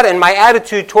of God and my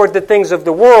attitude toward the things of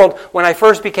the world when I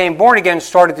first became born again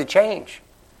started to change.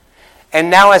 And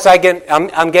now as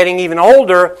I'm getting even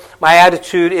older, my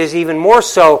attitude is even more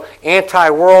so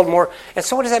anti-world. And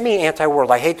so what does that mean,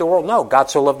 anti-world? I hate the world? No, God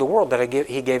so loved the world that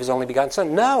He gave His only begotten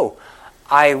Son. No,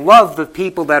 I love the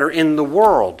people that are in the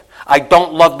world. I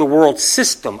don't love the world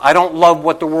system. I don't love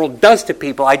what the world does to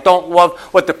people. I don't love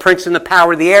what the prince and the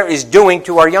power of the air is doing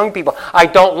to our young people. I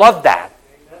don't love that.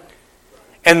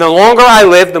 And the longer I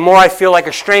live, the more I feel like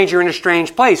a stranger in a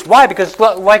strange place. Why? Because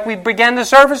like we began the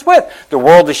service with, the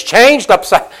world has changed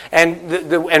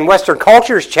and Western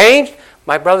culture has changed.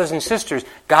 My brothers and sisters,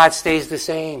 God stays the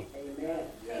same. Amen.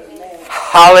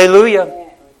 Hallelujah.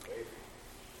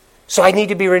 So I need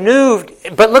to be renewed.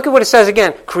 But look at what it says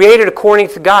again. Created according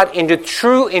to God in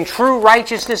true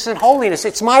righteousness and holiness.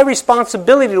 It's my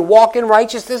responsibility to walk in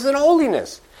righteousness and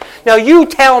holiness. Now you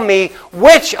tell me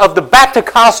which of the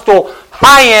Baptist-Costal,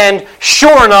 high-end,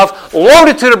 sure enough,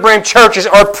 loaded to the brim churches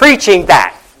are preaching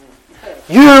that.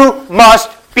 You must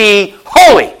be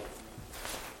holy.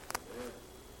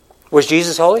 Was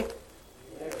Jesus holy?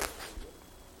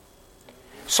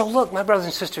 So look, my brothers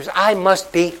and sisters, I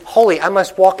must be holy. I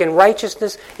must walk in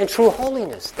righteousness and true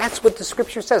holiness. That's what the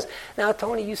Scripture says. Now,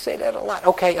 Tony, you say that a lot.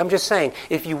 Okay, I'm just saying,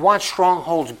 if you want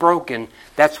strongholds broken,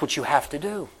 that's what you have to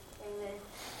do. Amen.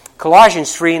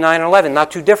 Colossians 3, 9, and 11,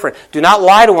 not too different. Do not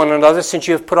lie to one another, since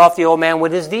you have put off the old man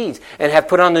with his deeds, and have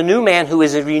put on the new man, who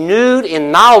is renewed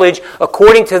in knowledge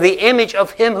according to the image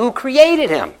of Him who created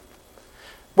him.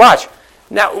 Watch.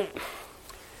 Now,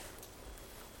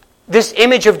 this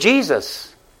image of Jesus...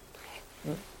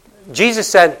 Jesus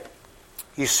said,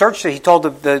 you searched it. He told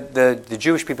the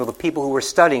Jewish people, the people who were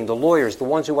studying, the lawyers, the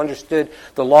ones who understood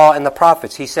the law and the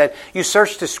prophets. He said, you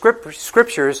search the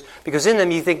scriptures because in them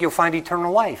you think you'll find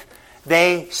eternal life.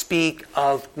 they speak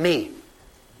of me.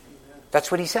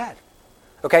 That's what he said.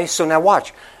 Okay, so now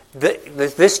watch.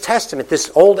 This Testament,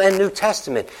 this Old and New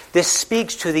Testament, this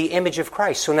speaks to the image of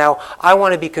Christ. So now I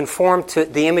want to be conformed to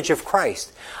the image of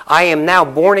Christ. I am now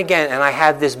born again and I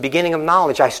have this beginning of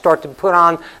knowledge. I start to put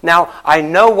on, now I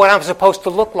know what I'm supposed to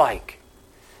look like.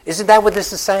 Isn't that what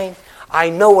this is saying? I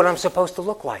know what I'm supposed to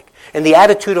look like. And the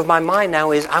attitude of my mind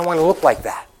now is I want to look like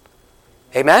that.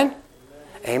 Amen?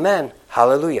 Amen.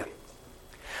 Hallelujah.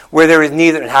 Where there is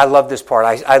neither, and I love this part.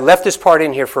 I left this part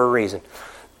in here for a reason.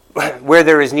 Where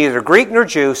there is neither Greek nor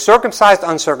Jew, circumcised,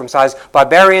 uncircumcised,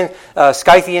 barbarian,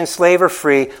 Scythian, slave or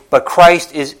free, but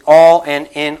Christ is all and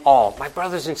in all. My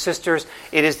brothers and sisters,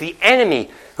 it is the enemy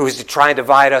who is to try and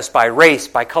divide us by race,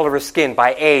 by color of skin,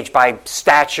 by age, by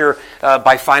stature,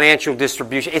 by financial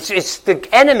distribution. It's the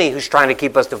enemy who's trying to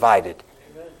keep us divided.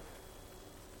 Amen.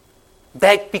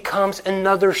 That becomes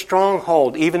another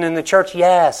stronghold, even in the church.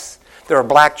 Yes, there are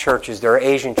black churches, there are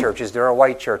Asian churches, there are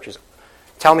white churches.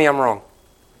 Tell me I'm wrong.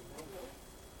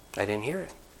 I didn't hear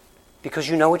it. Because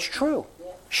you know it's true.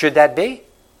 Should that be?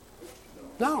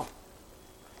 No.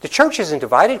 The church isn't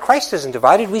divided. Christ isn't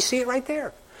divided. We see it right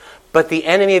there. But the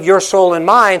enemy of your soul and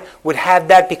mine would have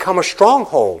that become a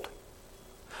stronghold.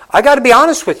 I got to be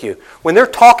honest with you. When they're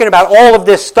talking about all of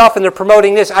this stuff and they're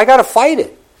promoting this, I got to fight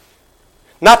it.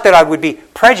 Not that I would be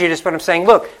prejudiced, but I'm saying,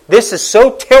 look, this is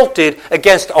so tilted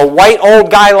against a white old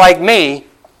guy like me,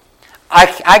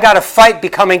 I got to fight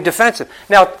becoming defensive.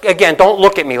 Now, again, don't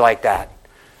look at me like that.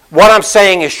 What I'm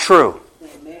saying is true.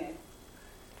 Amen.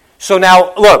 So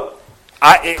now, look,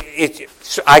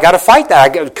 I got to fight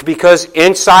that because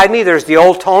inside me there's the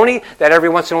old Tony that every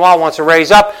once in a while wants to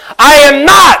raise up. I am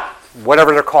not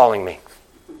whatever they're calling me.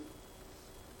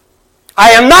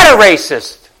 I am not a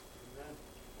racist.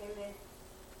 Amen.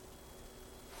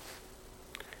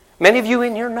 Many of you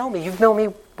in here know me. You've known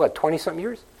me, 20-something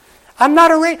years? I'm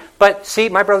not a racist. But see,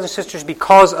 my brothers and sisters,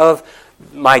 because of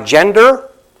my gender,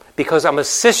 because I'm a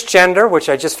cisgender, which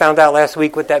I just found out last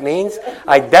week what that means,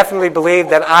 I definitely believe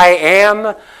that I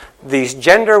am the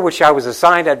gender which I was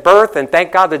assigned at birth, and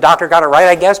thank God the doctor got it right,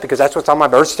 I guess, because that's what's on my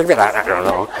birth certificate. I don't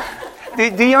know.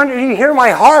 Do you hear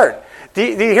my heart? Do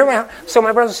you hear my heart? So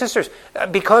my brothers and sisters,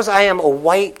 because I am a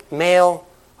white male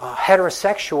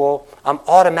heterosexual, I'm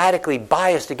automatically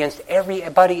biased against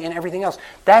everybody and everything else.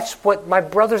 That's what my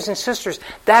brothers and sisters,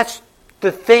 that's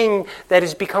the thing that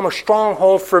has become a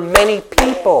stronghold for many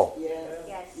people.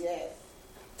 Yes.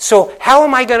 So how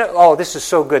am I going to, oh, this is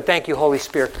so good. Thank you, Holy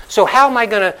Spirit. So how am I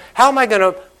going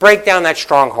to break down that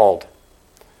stronghold?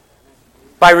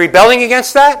 By rebelling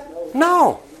against that?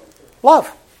 No.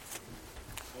 Love.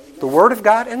 The Word of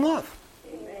God and love.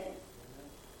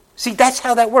 See, that's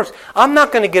how that works. I'm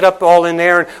not going to get up all in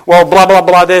there and, well, blah, blah,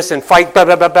 blah, this, and fight, blah,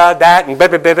 blah, blah, blah, that, and blah,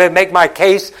 blah, blah, blah, make my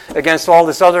case against all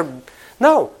this other.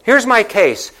 No, here's my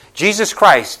case. Jesus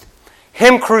Christ,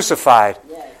 Him crucified,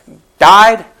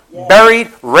 died,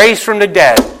 buried, raised from the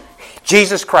dead.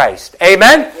 Jesus Christ.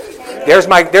 Amen? There's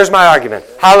my argument.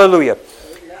 Hallelujah.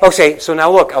 Okay, so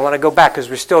now look, I want to go back because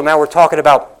we're talking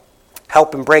about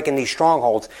help in breaking these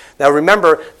strongholds. Now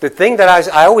remember, the thing that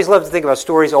I always love to think about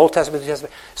stories, Old Testament, New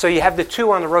Testament. So you have the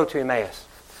two on the road to Emmaus,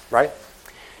 right?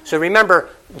 So remember,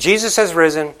 Jesus has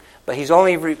risen, but he's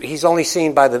only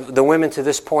seen by the women to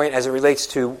this point as it relates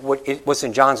to what's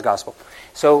in John's Gospel.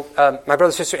 So my brother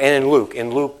and sister, and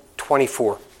in Luke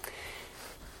 24.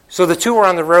 So the two are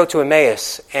on the road to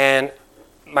Emmaus, and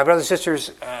my brothers and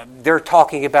sisters, they're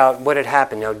talking about what had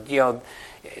happened. Now,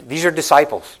 these are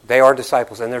disciples. They are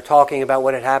disciples. And they're talking about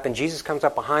what had happened. Jesus comes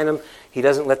up behind them. He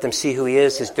doesn't let them see who he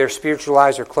is. Their spiritual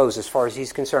eyes are closed as far as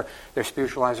he's concerned. Their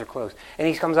spiritual eyes are closed. And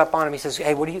he comes up on him. He says,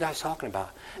 hey, what are you guys talking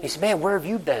about? And he said, man, where have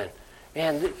you been?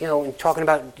 Man, talking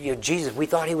about Jesus. We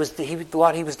thought he was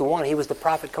the one. He was the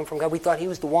prophet come from God. We thought he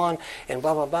was the one. And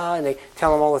blah, blah, blah. And they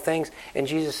tell him all the things. And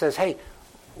Jesus says, hey,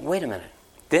 wait a minute.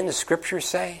 Didn't the Scriptures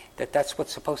say that that's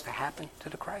what's supposed to happen to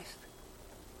the Christ?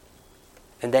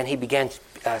 And then he began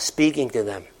speaking to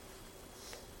them.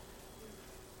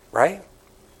 Right?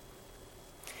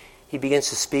 He begins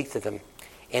to speak to them.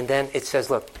 And then it says,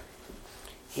 look,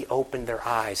 he opened their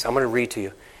eyes. I'm going to read to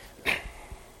you.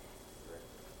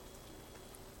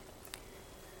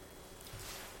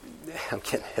 I'm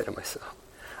getting ahead of myself.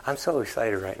 I'm so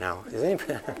excited right now.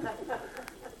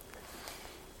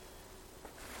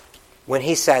 When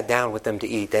he sat down with them to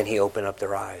eat, then he opened up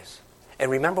their eyes.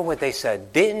 And remember what they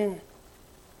said. Didn't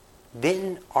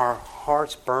our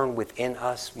hearts burn within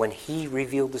us when he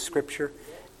revealed the Scripture?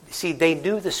 See, they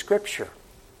knew the Scripture.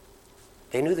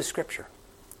 They knew the Scripture.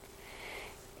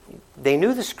 They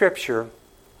knew the Scripture.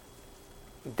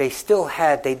 They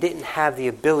didn't have the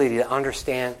ability to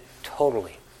understand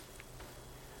Totally.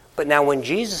 But now when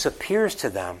Jesus appears to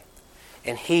them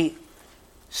and he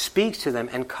speaks to them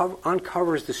and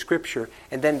uncovers the Scripture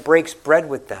and then breaks bread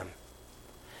with them,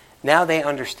 now they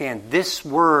understand this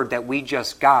word that we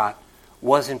just got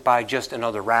wasn't by just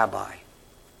another rabbi.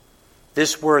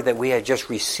 This word that we had just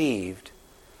received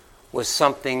was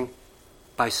something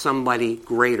by somebody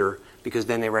greater, because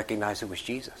then they recognized it was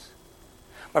Jesus.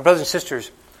 My brothers and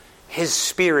sisters, His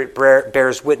Spirit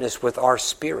bears witness with our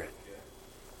spirit.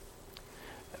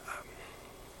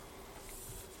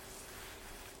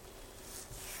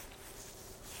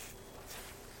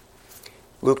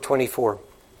 Luke 24,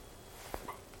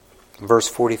 verse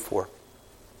 44.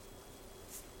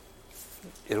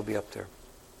 It'll be up there.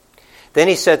 Then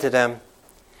he said to them,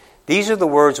 "These are the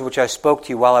words which I spoke to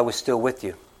you while I was still with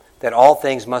you, that all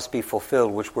things must be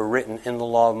fulfilled which were written in the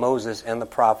law of Moses and the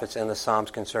prophets and the Psalms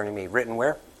concerning me." Written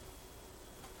where?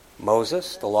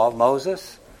 Moses, the law of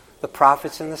Moses, the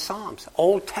prophets, and the Psalms.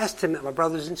 Old Testament, my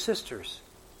brothers and sisters.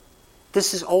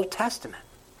 This is Old Testament.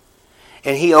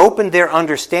 And he opened their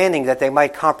understanding that they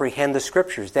might comprehend the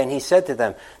Scriptures. Then he said to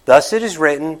them, "Thus it is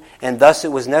written, and thus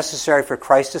it was necessary for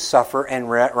Christ to suffer and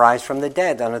rise from the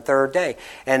dead on the third day,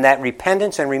 and that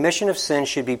repentance and remission of sins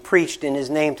should be preached in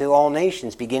His name to all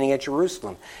nations, beginning at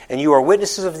Jerusalem. And you are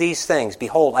witnesses of these things.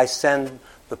 Behold, I send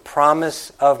the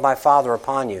promise of my Father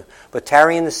upon you. But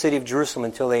tarry in the city of Jerusalem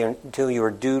until you are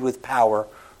endued with power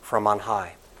from on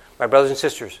high." My brothers and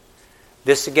sisters,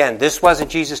 this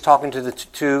wasn't Jesus talking to the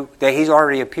two, that He's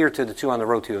already appeared to the two on the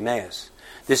road to Emmaus.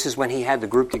 This is when He had the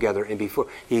group together, and before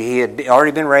he had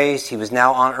already been raised. He was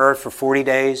now on earth for 40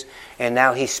 days, and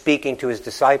now He's speaking to His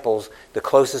disciples, the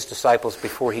closest disciples,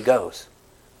 before He goes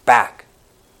back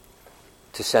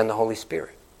to send the Holy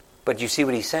Spirit. But you see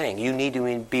what He's saying. You need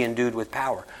to be endued with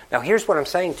power. Now here's what I'm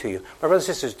saying to you. My brothers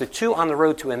and sisters, the two on the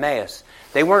road to Emmaus,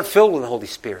 they weren't filled with the Holy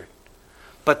Spirit,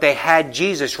 but they had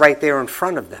Jesus right there in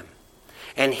front of them.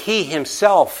 And He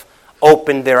Himself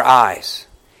opened their eyes.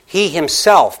 He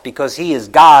Himself, because He is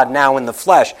God now in the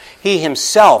flesh, He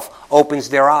Himself opens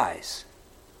their eyes.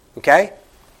 Okay?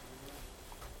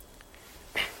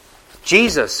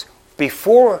 Jesus,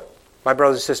 before, my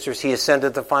brothers and sisters, He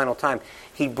ascended the final time,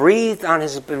 He breathed on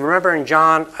His... Remember in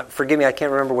John, forgive me, I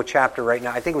can't remember what chapter right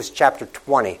now. I think it was chapter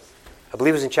 20. I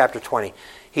believe it was in chapter 20.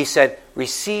 He said,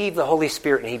 "Receive the Holy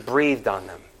Spirit," and He breathed on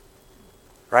them.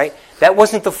 Right? That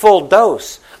wasn't the full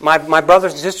dose. My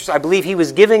brothers and sisters, I believe He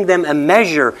was giving them a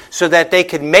measure so that they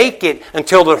could make it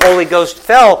until the Holy Ghost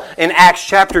fell in Acts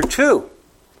chapter 2.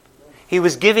 He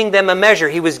was giving them a measure.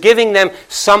 He was giving them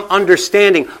some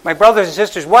understanding. My brothers and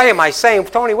sisters, why am I saying,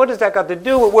 Tony, what does that got to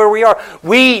do with where we are?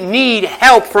 We need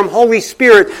help from Holy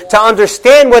Spirit to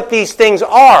understand what these things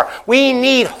are. We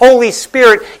need Holy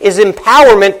Spirit is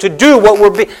empowerment to do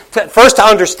what first to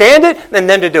understand it and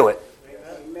then to do it.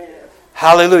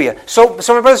 Hallelujah. So my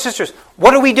brothers and sisters,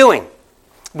 what are we doing?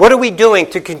 What are we doing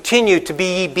to continue to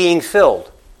be ye being filled?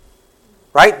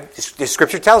 Right? The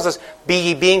Scripture tells us, be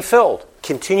ye being filled.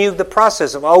 Continue the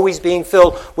process of always being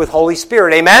filled with Holy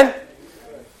Spirit. Amen?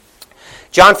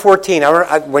 John 14,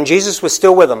 when Jesus was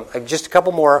still with them, just a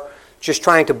couple more, just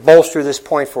trying to bolster this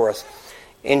point for us.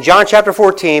 In John chapter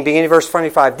 14, beginning verse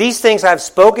 25, "These things I have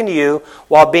spoken to you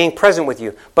while being present with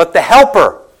you. But the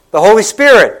Helper, the Holy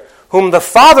Spirit, whom the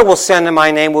Father will send in my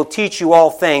name, will teach you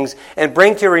all things and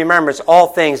bring to your remembrance all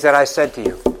things that I said to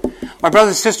you." My brothers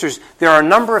and sisters, there are a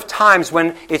number of times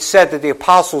when it's said that the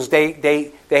apostles,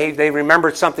 they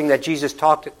remembered something that Jesus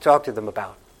talked to them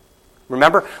about.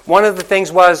 Remember? One of the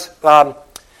things was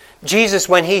Jesus,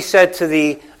 when He said to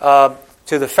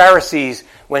the Pharisees,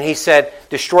 when He said,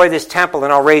 "Destroy this temple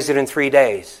and I'll raise it in 3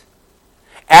 days."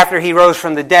 After He rose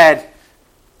from the dead,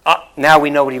 now we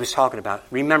know what He was talking about.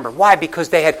 Remember. Why? Because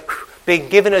they had been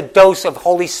given a dose of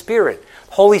Holy Spirit.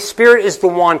 Holy Spirit is the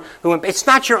one who... It's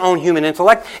not your own human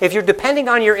intellect. If you're depending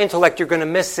on your intellect, you're going to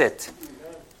miss it.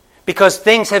 Because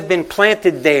things have been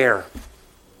planted there.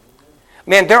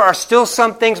 Man, there are still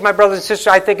some things, my brothers and sisters,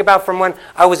 I think about from when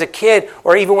I was a kid,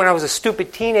 or even when I was a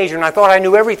stupid teenager and I thought I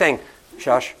knew everything.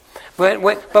 Shush. But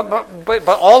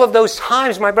all of those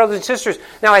times, my brothers and sisters,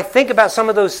 now I think about some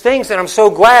of those things, and I'm so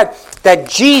glad that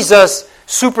Jesus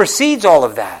supersedes all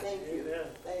of that.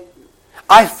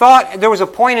 I thought there was a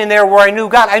point in there where I knew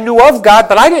God. I knew of God,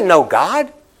 but I didn't know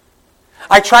God.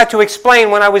 I tried to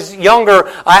explain when I was younger,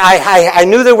 I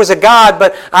knew there was a God,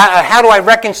 but how do I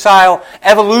reconcile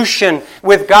evolution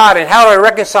with God? And how do I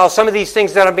reconcile some of these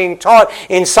things that are being taught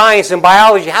in science and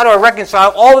biology? How do I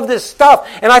reconcile all of this stuff?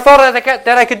 And I thought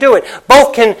that I could do it.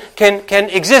 Both can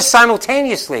exist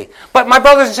simultaneously. But my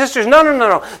brothers and sisters,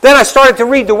 no. Then I started to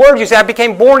read the Word. You see, I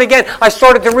became born again. I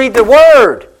started to read the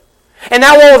Word. And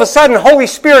now all of a sudden, Holy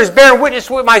Spirit is bearing witness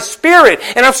with my spirit.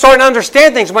 And I'm starting to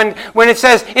understand things when it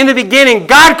says, in the beginning,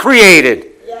 God created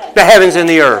the heavens and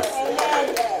the earth.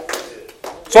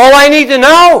 It's all I need to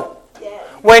know.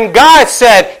 When God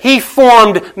said He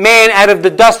formed man out of the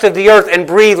dust of the earth and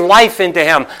breathed life into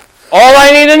him, all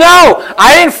I need to know.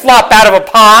 I didn't flop out of a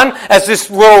pond as this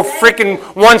little freaking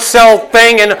one-cell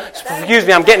thing. And excuse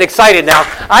me, I'm getting excited now.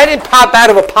 I didn't pop out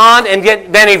of a pond and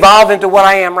then evolve into what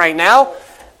I am right now.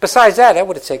 Besides that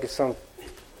would have taken some...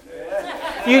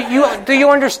 Do you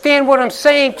understand what I'm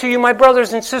saying to you, my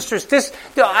brothers and sisters?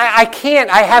 I can't.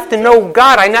 I have to know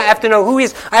God. I have to know who He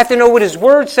is. I have to know what His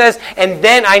Word says. And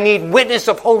then I need witness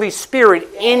of Holy Spirit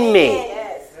in me.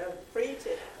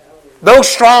 Those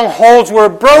strongholds were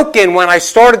broken when I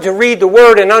started to read the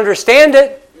Word and understand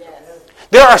it.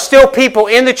 There are still people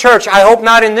in the church, I hope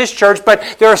not in this church,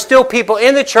 but there are still people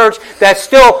in the church that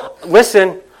still,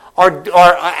 listen, are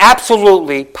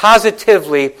absolutely,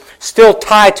 positively still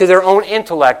tied to their own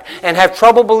intellect and have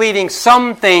trouble believing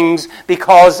some things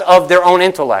because of their own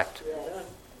intellect.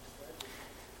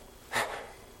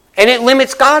 And it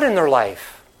limits God in their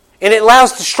life. And it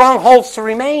allows the strongholds to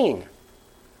remain.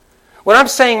 What I'm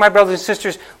saying, my brothers and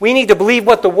sisters, we need to believe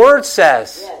what the Word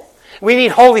says. Yes. We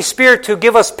need Holy Spirit to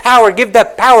give us power, give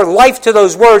that power, life to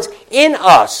those words in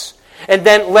us. And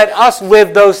then let us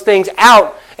live those things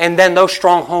out. And then those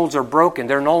strongholds are broken.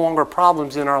 They're no longer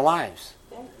problems in our lives.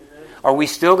 Are we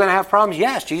still going to have problems?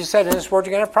 Yes. Jesus said in His Word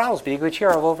you're going to have problems. Be of good cheer,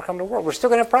 I've overcome the world. We're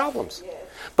still going to have problems. Yes.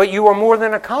 But you are more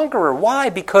than a conqueror. Why?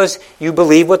 Because you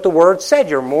believe what the Word said.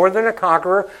 You're more than a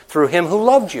conqueror through Him who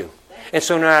loved you. And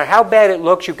so no matter how bad it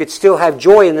looks, you could still have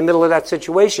joy in the middle of that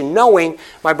situation, knowing,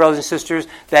 my brothers and sisters,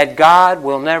 that God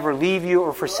will never leave you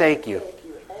or forsake you.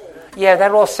 Yeah,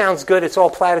 that all sounds good. It's all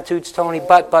platitudes, Tony,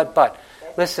 but.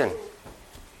 Listen,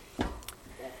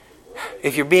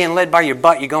 if you're being led by your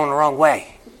butt, you're going the wrong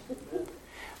way.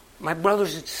 My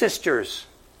brothers and sisters,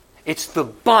 it's the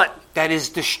but that is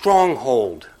the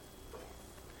stronghold.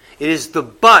 It is the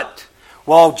but.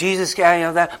 Well, Jesus,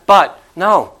 that, but,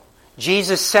 no.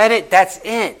 Jesus said it, that's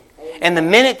it. And the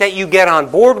minute that you get on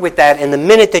board with that, and the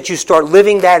minute that you start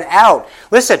living that out,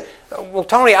 listen, well,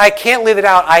 Tony, I can't live it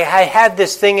out. I had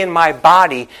this thing in my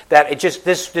body that it just,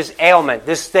 this ailment,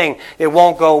 this thing, it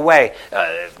won't go away.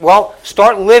 Well,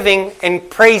 start living and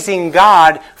praising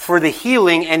God for the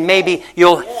healing, and maybe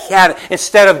you'll have,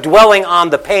 instead of dwelling on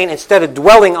the pain, instead of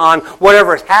dwelling on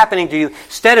whatever is happening to you,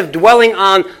 instead of dwelling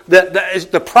on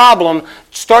the problem,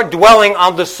 start dwelling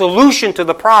on the solution to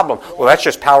the problem. Well, that's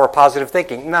just power positive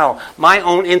thinking. No, my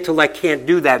own intellect can't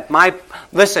do that.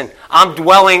 Listen, I'm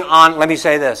dwelling on, let me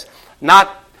say this,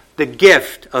 not the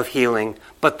gift of healing,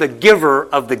 but the giver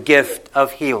of the gift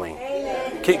of healing.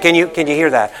 Can you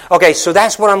hear that? Okay, so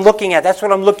that's what I'm looking at. That's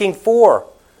what I'm looking for.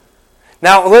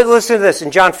 Now, listen to this in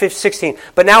John 15:16.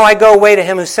 But now I go away to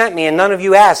Him who sent me, and none of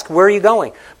you ask, where are you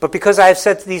going? But because I have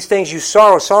said these things, you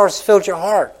sorrow has filled your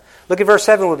heart. Look at verse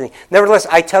 7 with me. Nevertheless,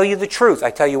 I tell you the truth. I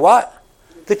tell you what?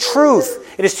 The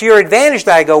truth. It is to your advantage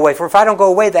that I go away. For if I don't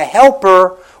go away, the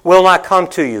Helper will not come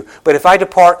to you. But if I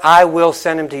depart, I will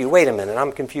send Him to you. Wait a minute.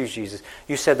 I'm confused, Jesus.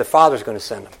 You said the Father's going to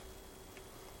send Him.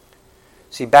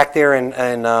 See, back there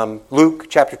in Luke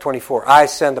chapter 24, I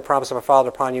send the promise of my Father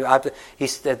upon you. He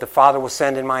said the Father will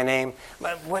send in my name.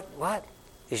 What?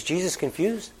 Is Jesus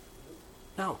confused?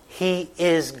 No. He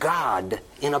is God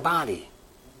in a body.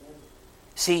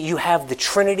 See, you have the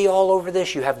Trinity all over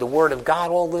this. You have the Word of God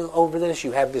all over this.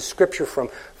 You have the Scripture from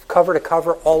cover to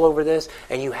cover all over this.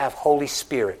 And you have Holy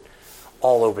Spirit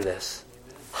all over this.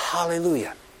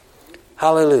 Hallelujah.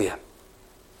 Hallelujah.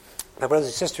 My brothers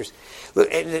and sisters,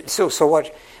 so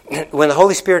what? When the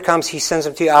Holy Spirit comes, He sends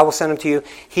Him to you. I will send Him to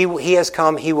you. He has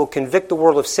come. He will convict the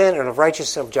world of sin and of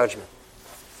righteousness and of judgment.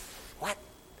 What?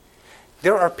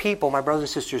 There are people, my brothers and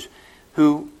sisters,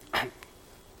 who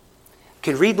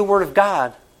can read the Word of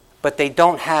God, but they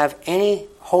don't have any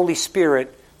Holy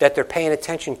Spirit that they're paying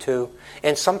attention to.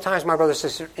 And sometimes, my brothers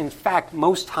and sisters, in fact,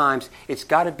 most times, it's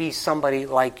got to be somebody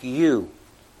like you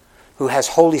who has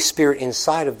Holy Spirit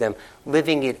inside of them,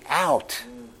 living it out,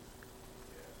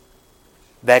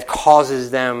 that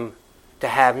causes them to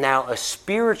have now a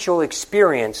spiritual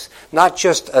experience, not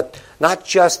just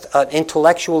an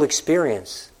intellectual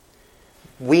experience.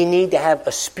 We need to have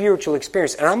a spiritual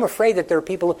experience. And I'm afraid that there are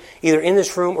people either in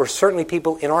this room or certainly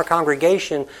people in our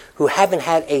congregation who haven't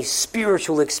had a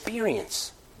spiritual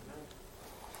experience.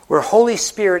 Where Holy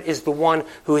Spirit is the one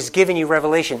who has given you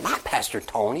revelation. Not Pastor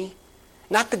Tony.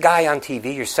 Not the guy on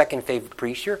TV, your second favorite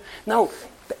preacher. No,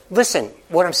 listen,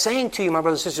 what I'm saying to you, my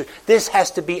brothers and sisters, this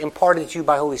has to be imparted to you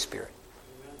by Holy Spirit.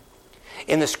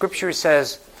 In the Scripture it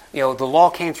says, The law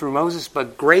came through Moses,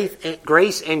 but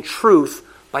grace and truth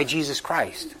by Jesus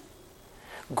Christ.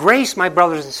 Grace, my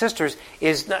brothers and sisters,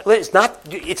 is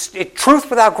truth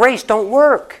without grace don't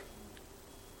work.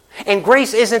 And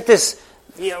grace isn't this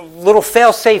little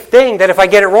fail-safe thing that if I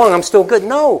get it wrong, I'm still good.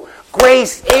 No.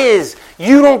 Grace is.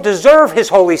 You don't deserve His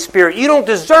Holy Spirit. You don't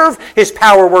deserve His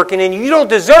power working in you. You don't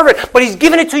deserve it, but He's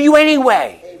given it to you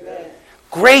anyway. Amen.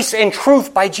 Grace and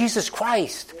truth by Jesus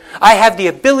Christ. I have the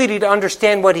ability to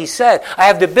understand what He said. I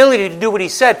have the ability to do what He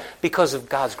said because of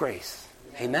God's grace.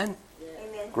 Amen?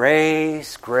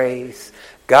 Grace, grace,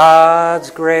 God's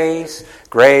grace,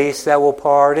 grace that will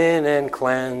pardon and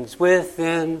cleanse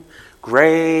within.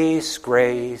 Grace,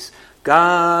 grace,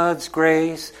 God's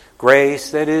grace,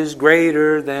 grace that is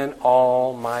greater than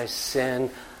all my sin.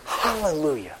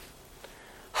 Hallelujah.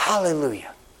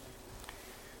 Hallelujah.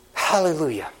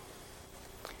 Hallelujah.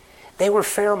 They were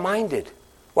fair-minded.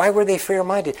 Why were they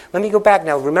fair-minded? Let me go back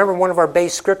now. Remember one of our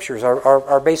base scriptures,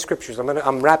 our base scriptures.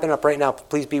 I'm wrapping up right now.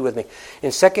 Please be with me.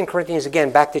 In 2 Corinthians,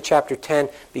 again, back to chapter 10,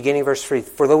 beginning verse 3.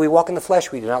 For though we walk in the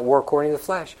flesh, we do not war according to the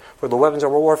flesh. For the weapons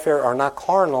of our warfare are not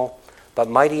carnal, but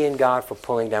mighty in God for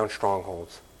pulling down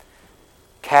strongholds.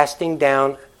 Casting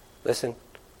down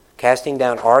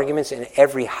arguments and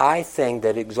every high thing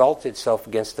that exalts itself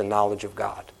against the knowledge of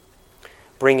God.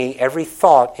 Bringing every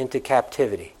thought into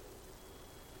captivity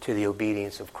to the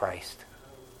obedience of Christ.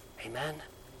 Amen?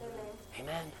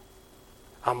 Amen.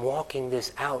 I'm walking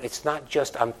this out. It's not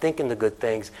just I'm thinking the good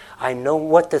things. I know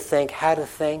what to think, how to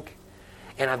think,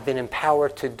 and I've been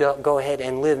empowered to go ahead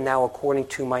and live now according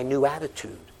to my new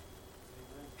attitude.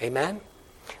 Amen?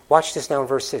 Watch this now in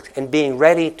verse 6. And being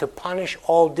ready to punish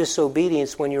all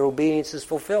disobedience when your obedience is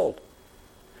fulfilled.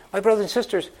 My brothers and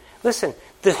sisters, listen,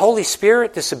 the Holy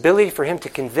Spirit, this ability for Him to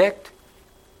convict,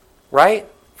 right?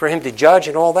 For Him to judge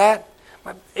and all that,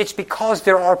 it's because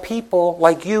there are people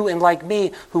like you and like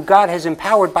me who God has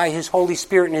empowered by His Holy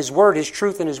Spirit and His Word, His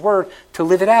truth and His Word, to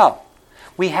live it out.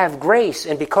 We have grace,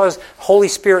 and because Holy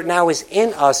Spirit now is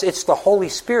in us, it's the Holy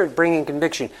Spirit bringing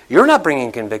conviction. You're not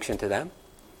bringing conviction to them.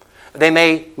 They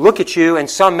may look at you, and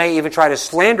some may even try to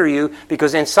slander you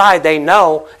because inside they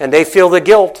know and they feel the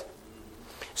guilt.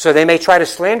 So they may try to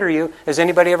slander you. Has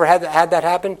anybody ever had that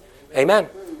happen? Amen.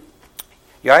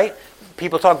 You all right?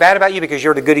 People talk bad about you because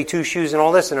you're the goody two-shoes and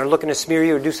all this, and they're looking to smear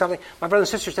you or do something. My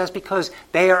brothers and sisters, that's because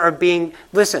they are being,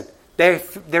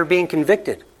 they're being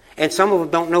convicted. And some of them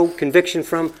don't know conviction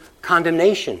from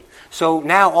condemnation. So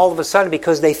now, all of a sudden,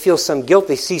 because they feel some guilt,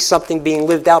 they see something being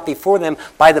lived out before them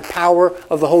by the power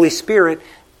of the Holy Spirit,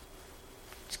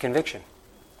 it's conviction.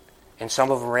 And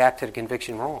some of them react to the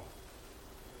conviction wrong.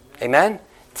 Amen?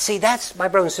 See, that's, my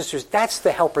brothers and sisters, that's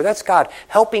the helper. That's God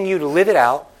helping you to live it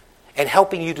out and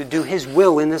helping you to do His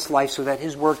will in this life so that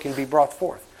His Word can be brought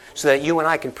forth. So that you and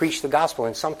I can preach the gospel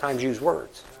and sometimes use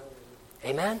words.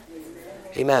 Amen?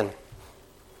 Amen.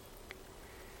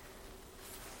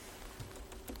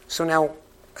 So now,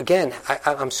 again,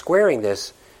 I'm squaring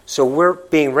this. So we're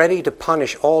being ready to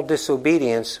punish all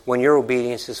disobedience when your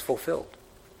obedience is fulfilled.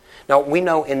 Now, we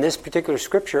know in this particular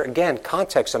scripture, again,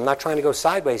 context, I'm not trying to go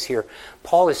sideways here.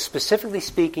 Paul is specifically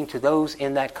speaking to those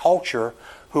in that culture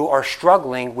who are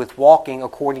struggling with walking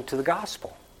according to the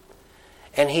gospel.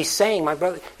 And he's saying, my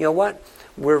brother, you know what?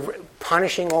 We're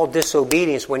punishing all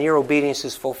disobedience when your obedience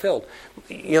is fulfilled.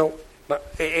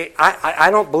 But I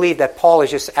don't believe that Paul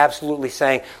is just absolutely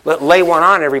saying, lay one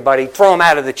on everybody, throw them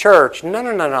out of the church.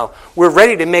 No. We're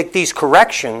ready to make these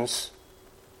corrections.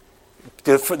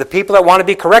 For the people that want to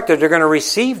be corrected, they're going to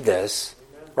receive this,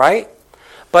 right?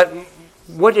 But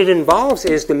what it involves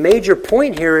is, the major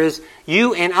point here is,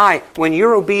 you and I, when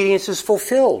your obedience is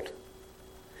fulfilled.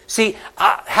 See,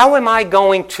 how am I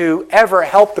going to ever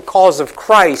help the cause of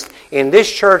Christ in this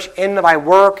church, in my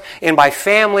work, in my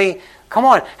family? Come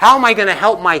on, how am I going to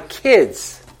help my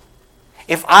kids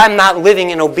if I'm not living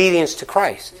in obedience to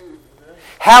Christ?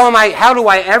 How do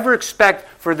I ever expect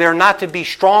for there not to be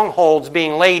strongholds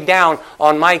being laid down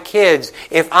on my kids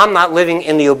if I'm not living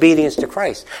in the obedience to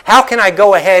Christ? How can I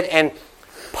go ahead and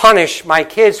punish my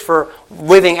kids for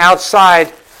living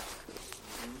outside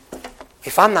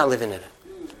if I'm not living in it?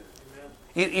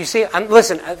 You see,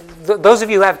 listen, those of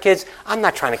you who have kids, I'm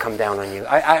not trying to come down on you.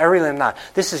 I really am not.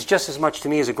 This is just as much to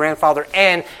me as a grandfather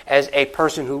and as a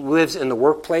person who lives in the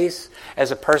workplace,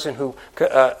 as a person who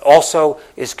also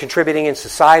is contributing in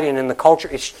society and in the culture.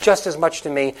 It's just as much to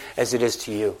me as it is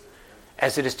to you,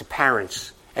 as it is to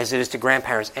parents, as it is to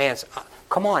grandparents, aunts.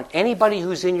 Come on, anybody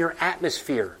who's in your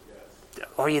atmosphere,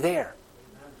 are you there?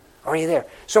 Are you there?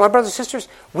 So my brothers and sisters,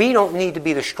 we don't need to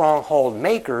be the stronghold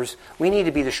makers. We need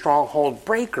to be the stronghold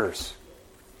breakers.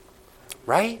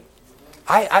 Right?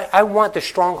 I want the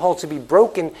strongholds to be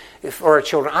broken for our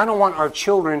children. I don't want our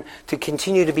children to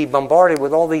continue to be bombarded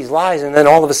with all these lies, and then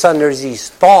all of a sudden there's these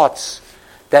thoughts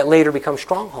that later become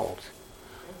strongholds.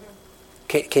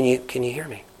 Can you hear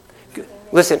me? Good.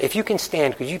 Listen, if you can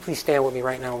stand, could you please stand with me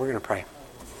right now? We're going to pray.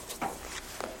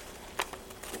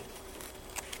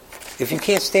 If you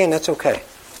can't stand, that's okay.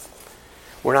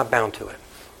 We're not bound to it.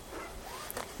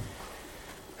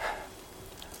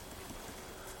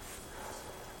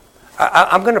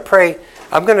 I'm going to pray.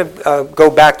 I'm going to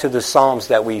go back to the Psalms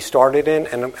that we started in,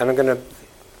 and I'm going to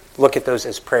look at those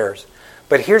as prayers.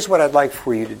 But here's what I'd like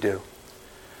for you to do.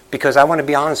 Because I want to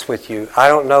be honest with you. I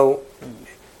don't know.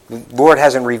 The Lord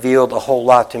hasn't revealed a whole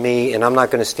lot to me, and I'm not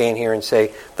going to stand here and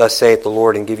say, "Thus saith the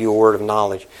Lord," and give you a word of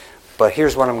knowledge. But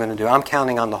here's what I'm going to do. I'm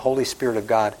counting on the Holy Spirit of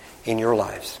God in your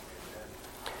lives.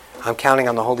 I'm counting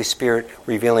on the Holy Spirit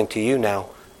revealing to you now.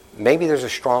 Maybe there's a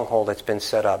stronghold that's been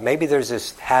set up. Maybe there's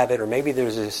this habit, or maybe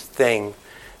there's this thing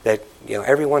that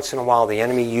every once in a while the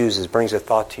enemy uses, brings a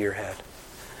thought to your head.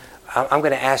 I'm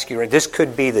going to ask you, this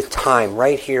could be the time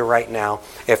right here, right now,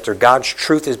 after God's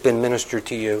truth has been ministered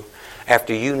to you,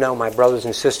 after you know, my brothers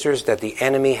and sisters, that the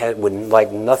enemy would like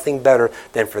nothing better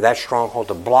than for that stronghold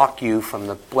to block you from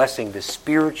the blessing, the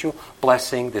spiritual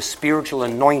blessing, the spiritual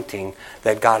anointing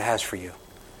that God has for you.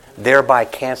 Thereby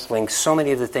canceling so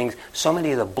many of the things, so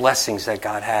many of the blessings that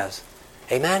God has.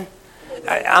 Amen?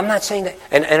 I'm not saying that,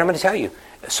 and I'm going to tell you,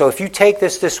 so if you take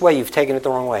this way, you've taken it the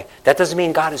wrong way. That doesn't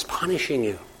mean God is punishing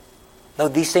you. No,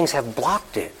 these things have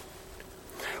blocked it.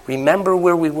 Remember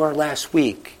where we were last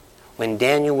week when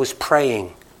Daniel was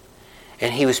praying,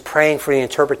 and he was praying for the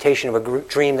interpretation of a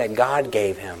dream that God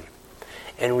gave him.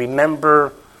 And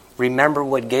remember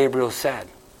what Gabriel said.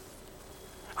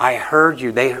 I heard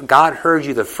you. God heard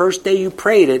you the first day you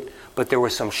prayed it, but there were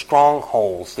some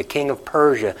strongholds. The king of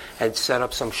Persia had set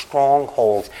up some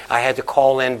strongholds. I had to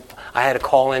call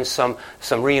in some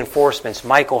reinforcements.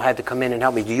 Michael had to come in and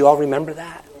help me. Do you all remember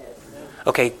that?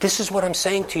 Okay, this is what I'm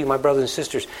saying to you, my brothers and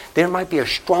sisters. There might be a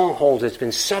stronghold that's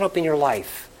been set up in your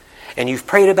life, and you've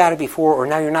prayed about it before, or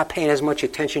now you're not paying as much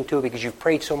attention to it because you've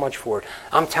prayed so much for it.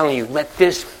 I'm telling you, let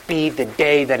this be the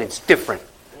day that it's different.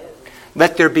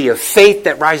 Let there be a faith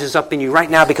that rises up in you right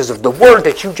now because of the word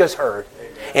that you just heard.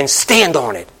 And stand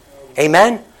on it.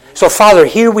 Amen? So, Father,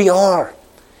 here we are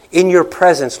in your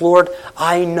presence. Lord,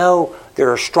 I know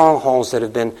there are strongholds that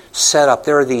have been set up.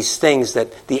 There are these things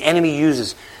that the enemy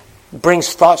uses,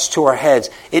 brings thoughts to our heads.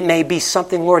 It may be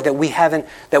something, Lord, that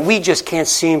we just can't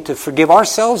seem to forgive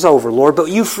ourselves over, Lord, but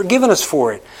you've forgiven us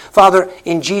for it. Father,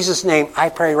 in Jesus' name, I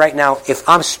pray right now, if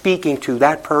I'm speaking to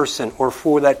that person or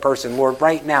for that person, Lord,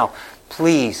 right now,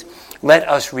 please let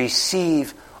us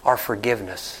receive our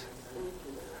forgiveness.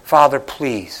 Father,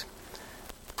 please,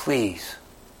 please,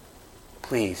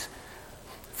 please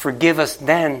forgive us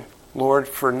then, Lord,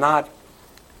 for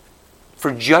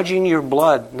judging your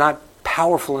blood not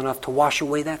powerful enough to wash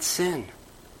away that sin.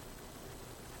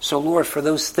 So, Lord, for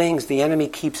those things the enemy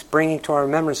keeps bringing to our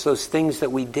remembrance, those things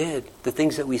that we did, the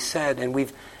things that we said, and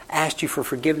we've asked you for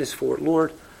forgiveness for it,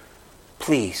 Lord,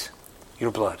 please,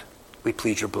 your blood. We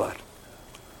plead your blood.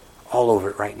 All over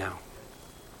it right now.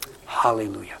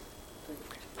 Hallelujah.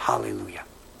 Hallelujah.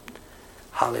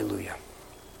 Hallelujah.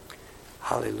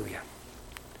 Hallelujah.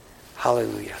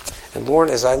 Hallelujah. And Lord,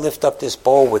 as I lift up this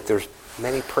bowl there's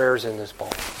many prayers in this bowl.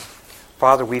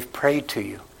 Father, we've prayed to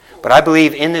you. But I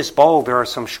believe in this bowl there are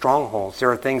some strongholds.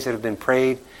 There are things that have been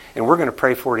prayed, and we're going to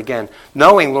pray for it again.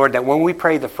 Knowing, Lord, that when we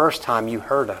prayed the first time, you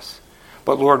heard us.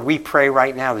 But Lord, we pray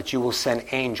right now that you will send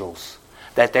angels,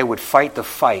 that they would fight the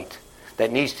fight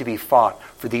that needs to be fought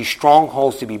for these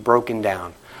strongholds to be broken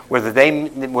down. Whether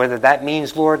that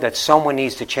means, Lord, that someone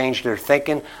needs to change their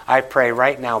thinking, I pray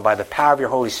right now by the power of your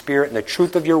Holy Spirit and the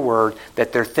truth of your word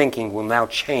that their thinking will now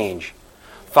change.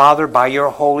 Father, by your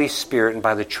Holy Spirit and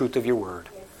by the truth of your word.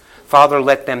 Father,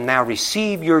 let them now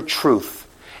receive your truth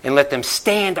and let them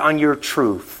stand on your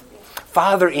truth.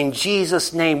 Father, in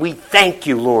Jesus' name, we thank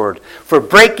you, Lord, for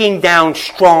breaking down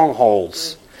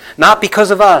strongholds. Not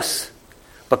because of us,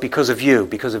 but because of you,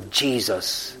 because of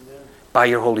Jesus, by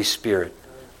your Holy Spirit,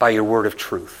 by your word of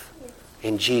truth.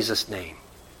 In Jesus' name.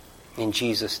 In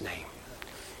Jesus' name.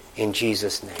 In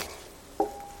Jesus' name.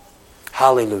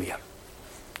 Hallelujah.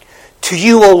 To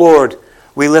you, O Lord,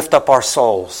 we lift up our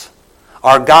souls.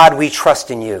 Our God, we trust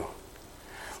in you.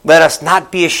 Let us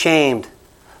not be ashamed.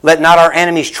 Let not our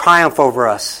enemies triumph over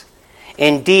us.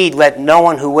 Indeed, let no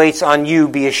one who waits on you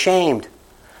be ashamed.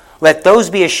 Let those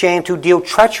be ashamed who deal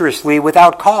treacherously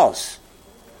without cause.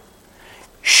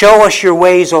 Show us your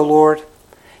ways, O Lord.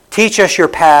 Teach us your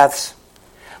paths.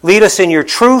 Lead us in your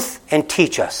truth and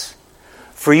teach us.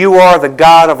 For you are the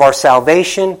God of our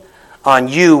salvation. On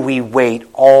you we wait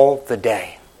all the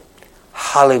day.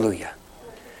 Hallelujah.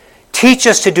 Teach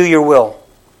us to do your will.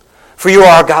 For you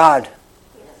are our God.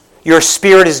 Your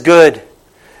Spirit is good.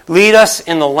 Lead us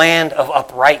in the land of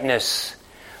uprightness.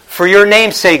 For your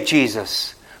name's sake,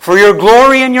 Jesus. For your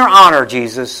glory and your honor,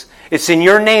 Jesus. It's in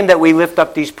your name that we lift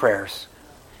up these prayers.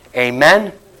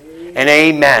 Amen and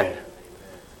amen.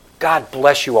 God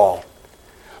bless you all.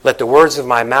 Let the words of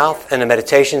my mouth and the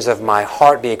meditations of my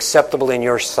heart be acceptable in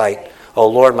your sight, O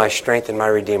Lord, my strength and my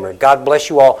Redeemer. God bless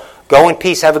you all. Go in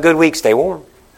peace. Have a good week. Stay warm.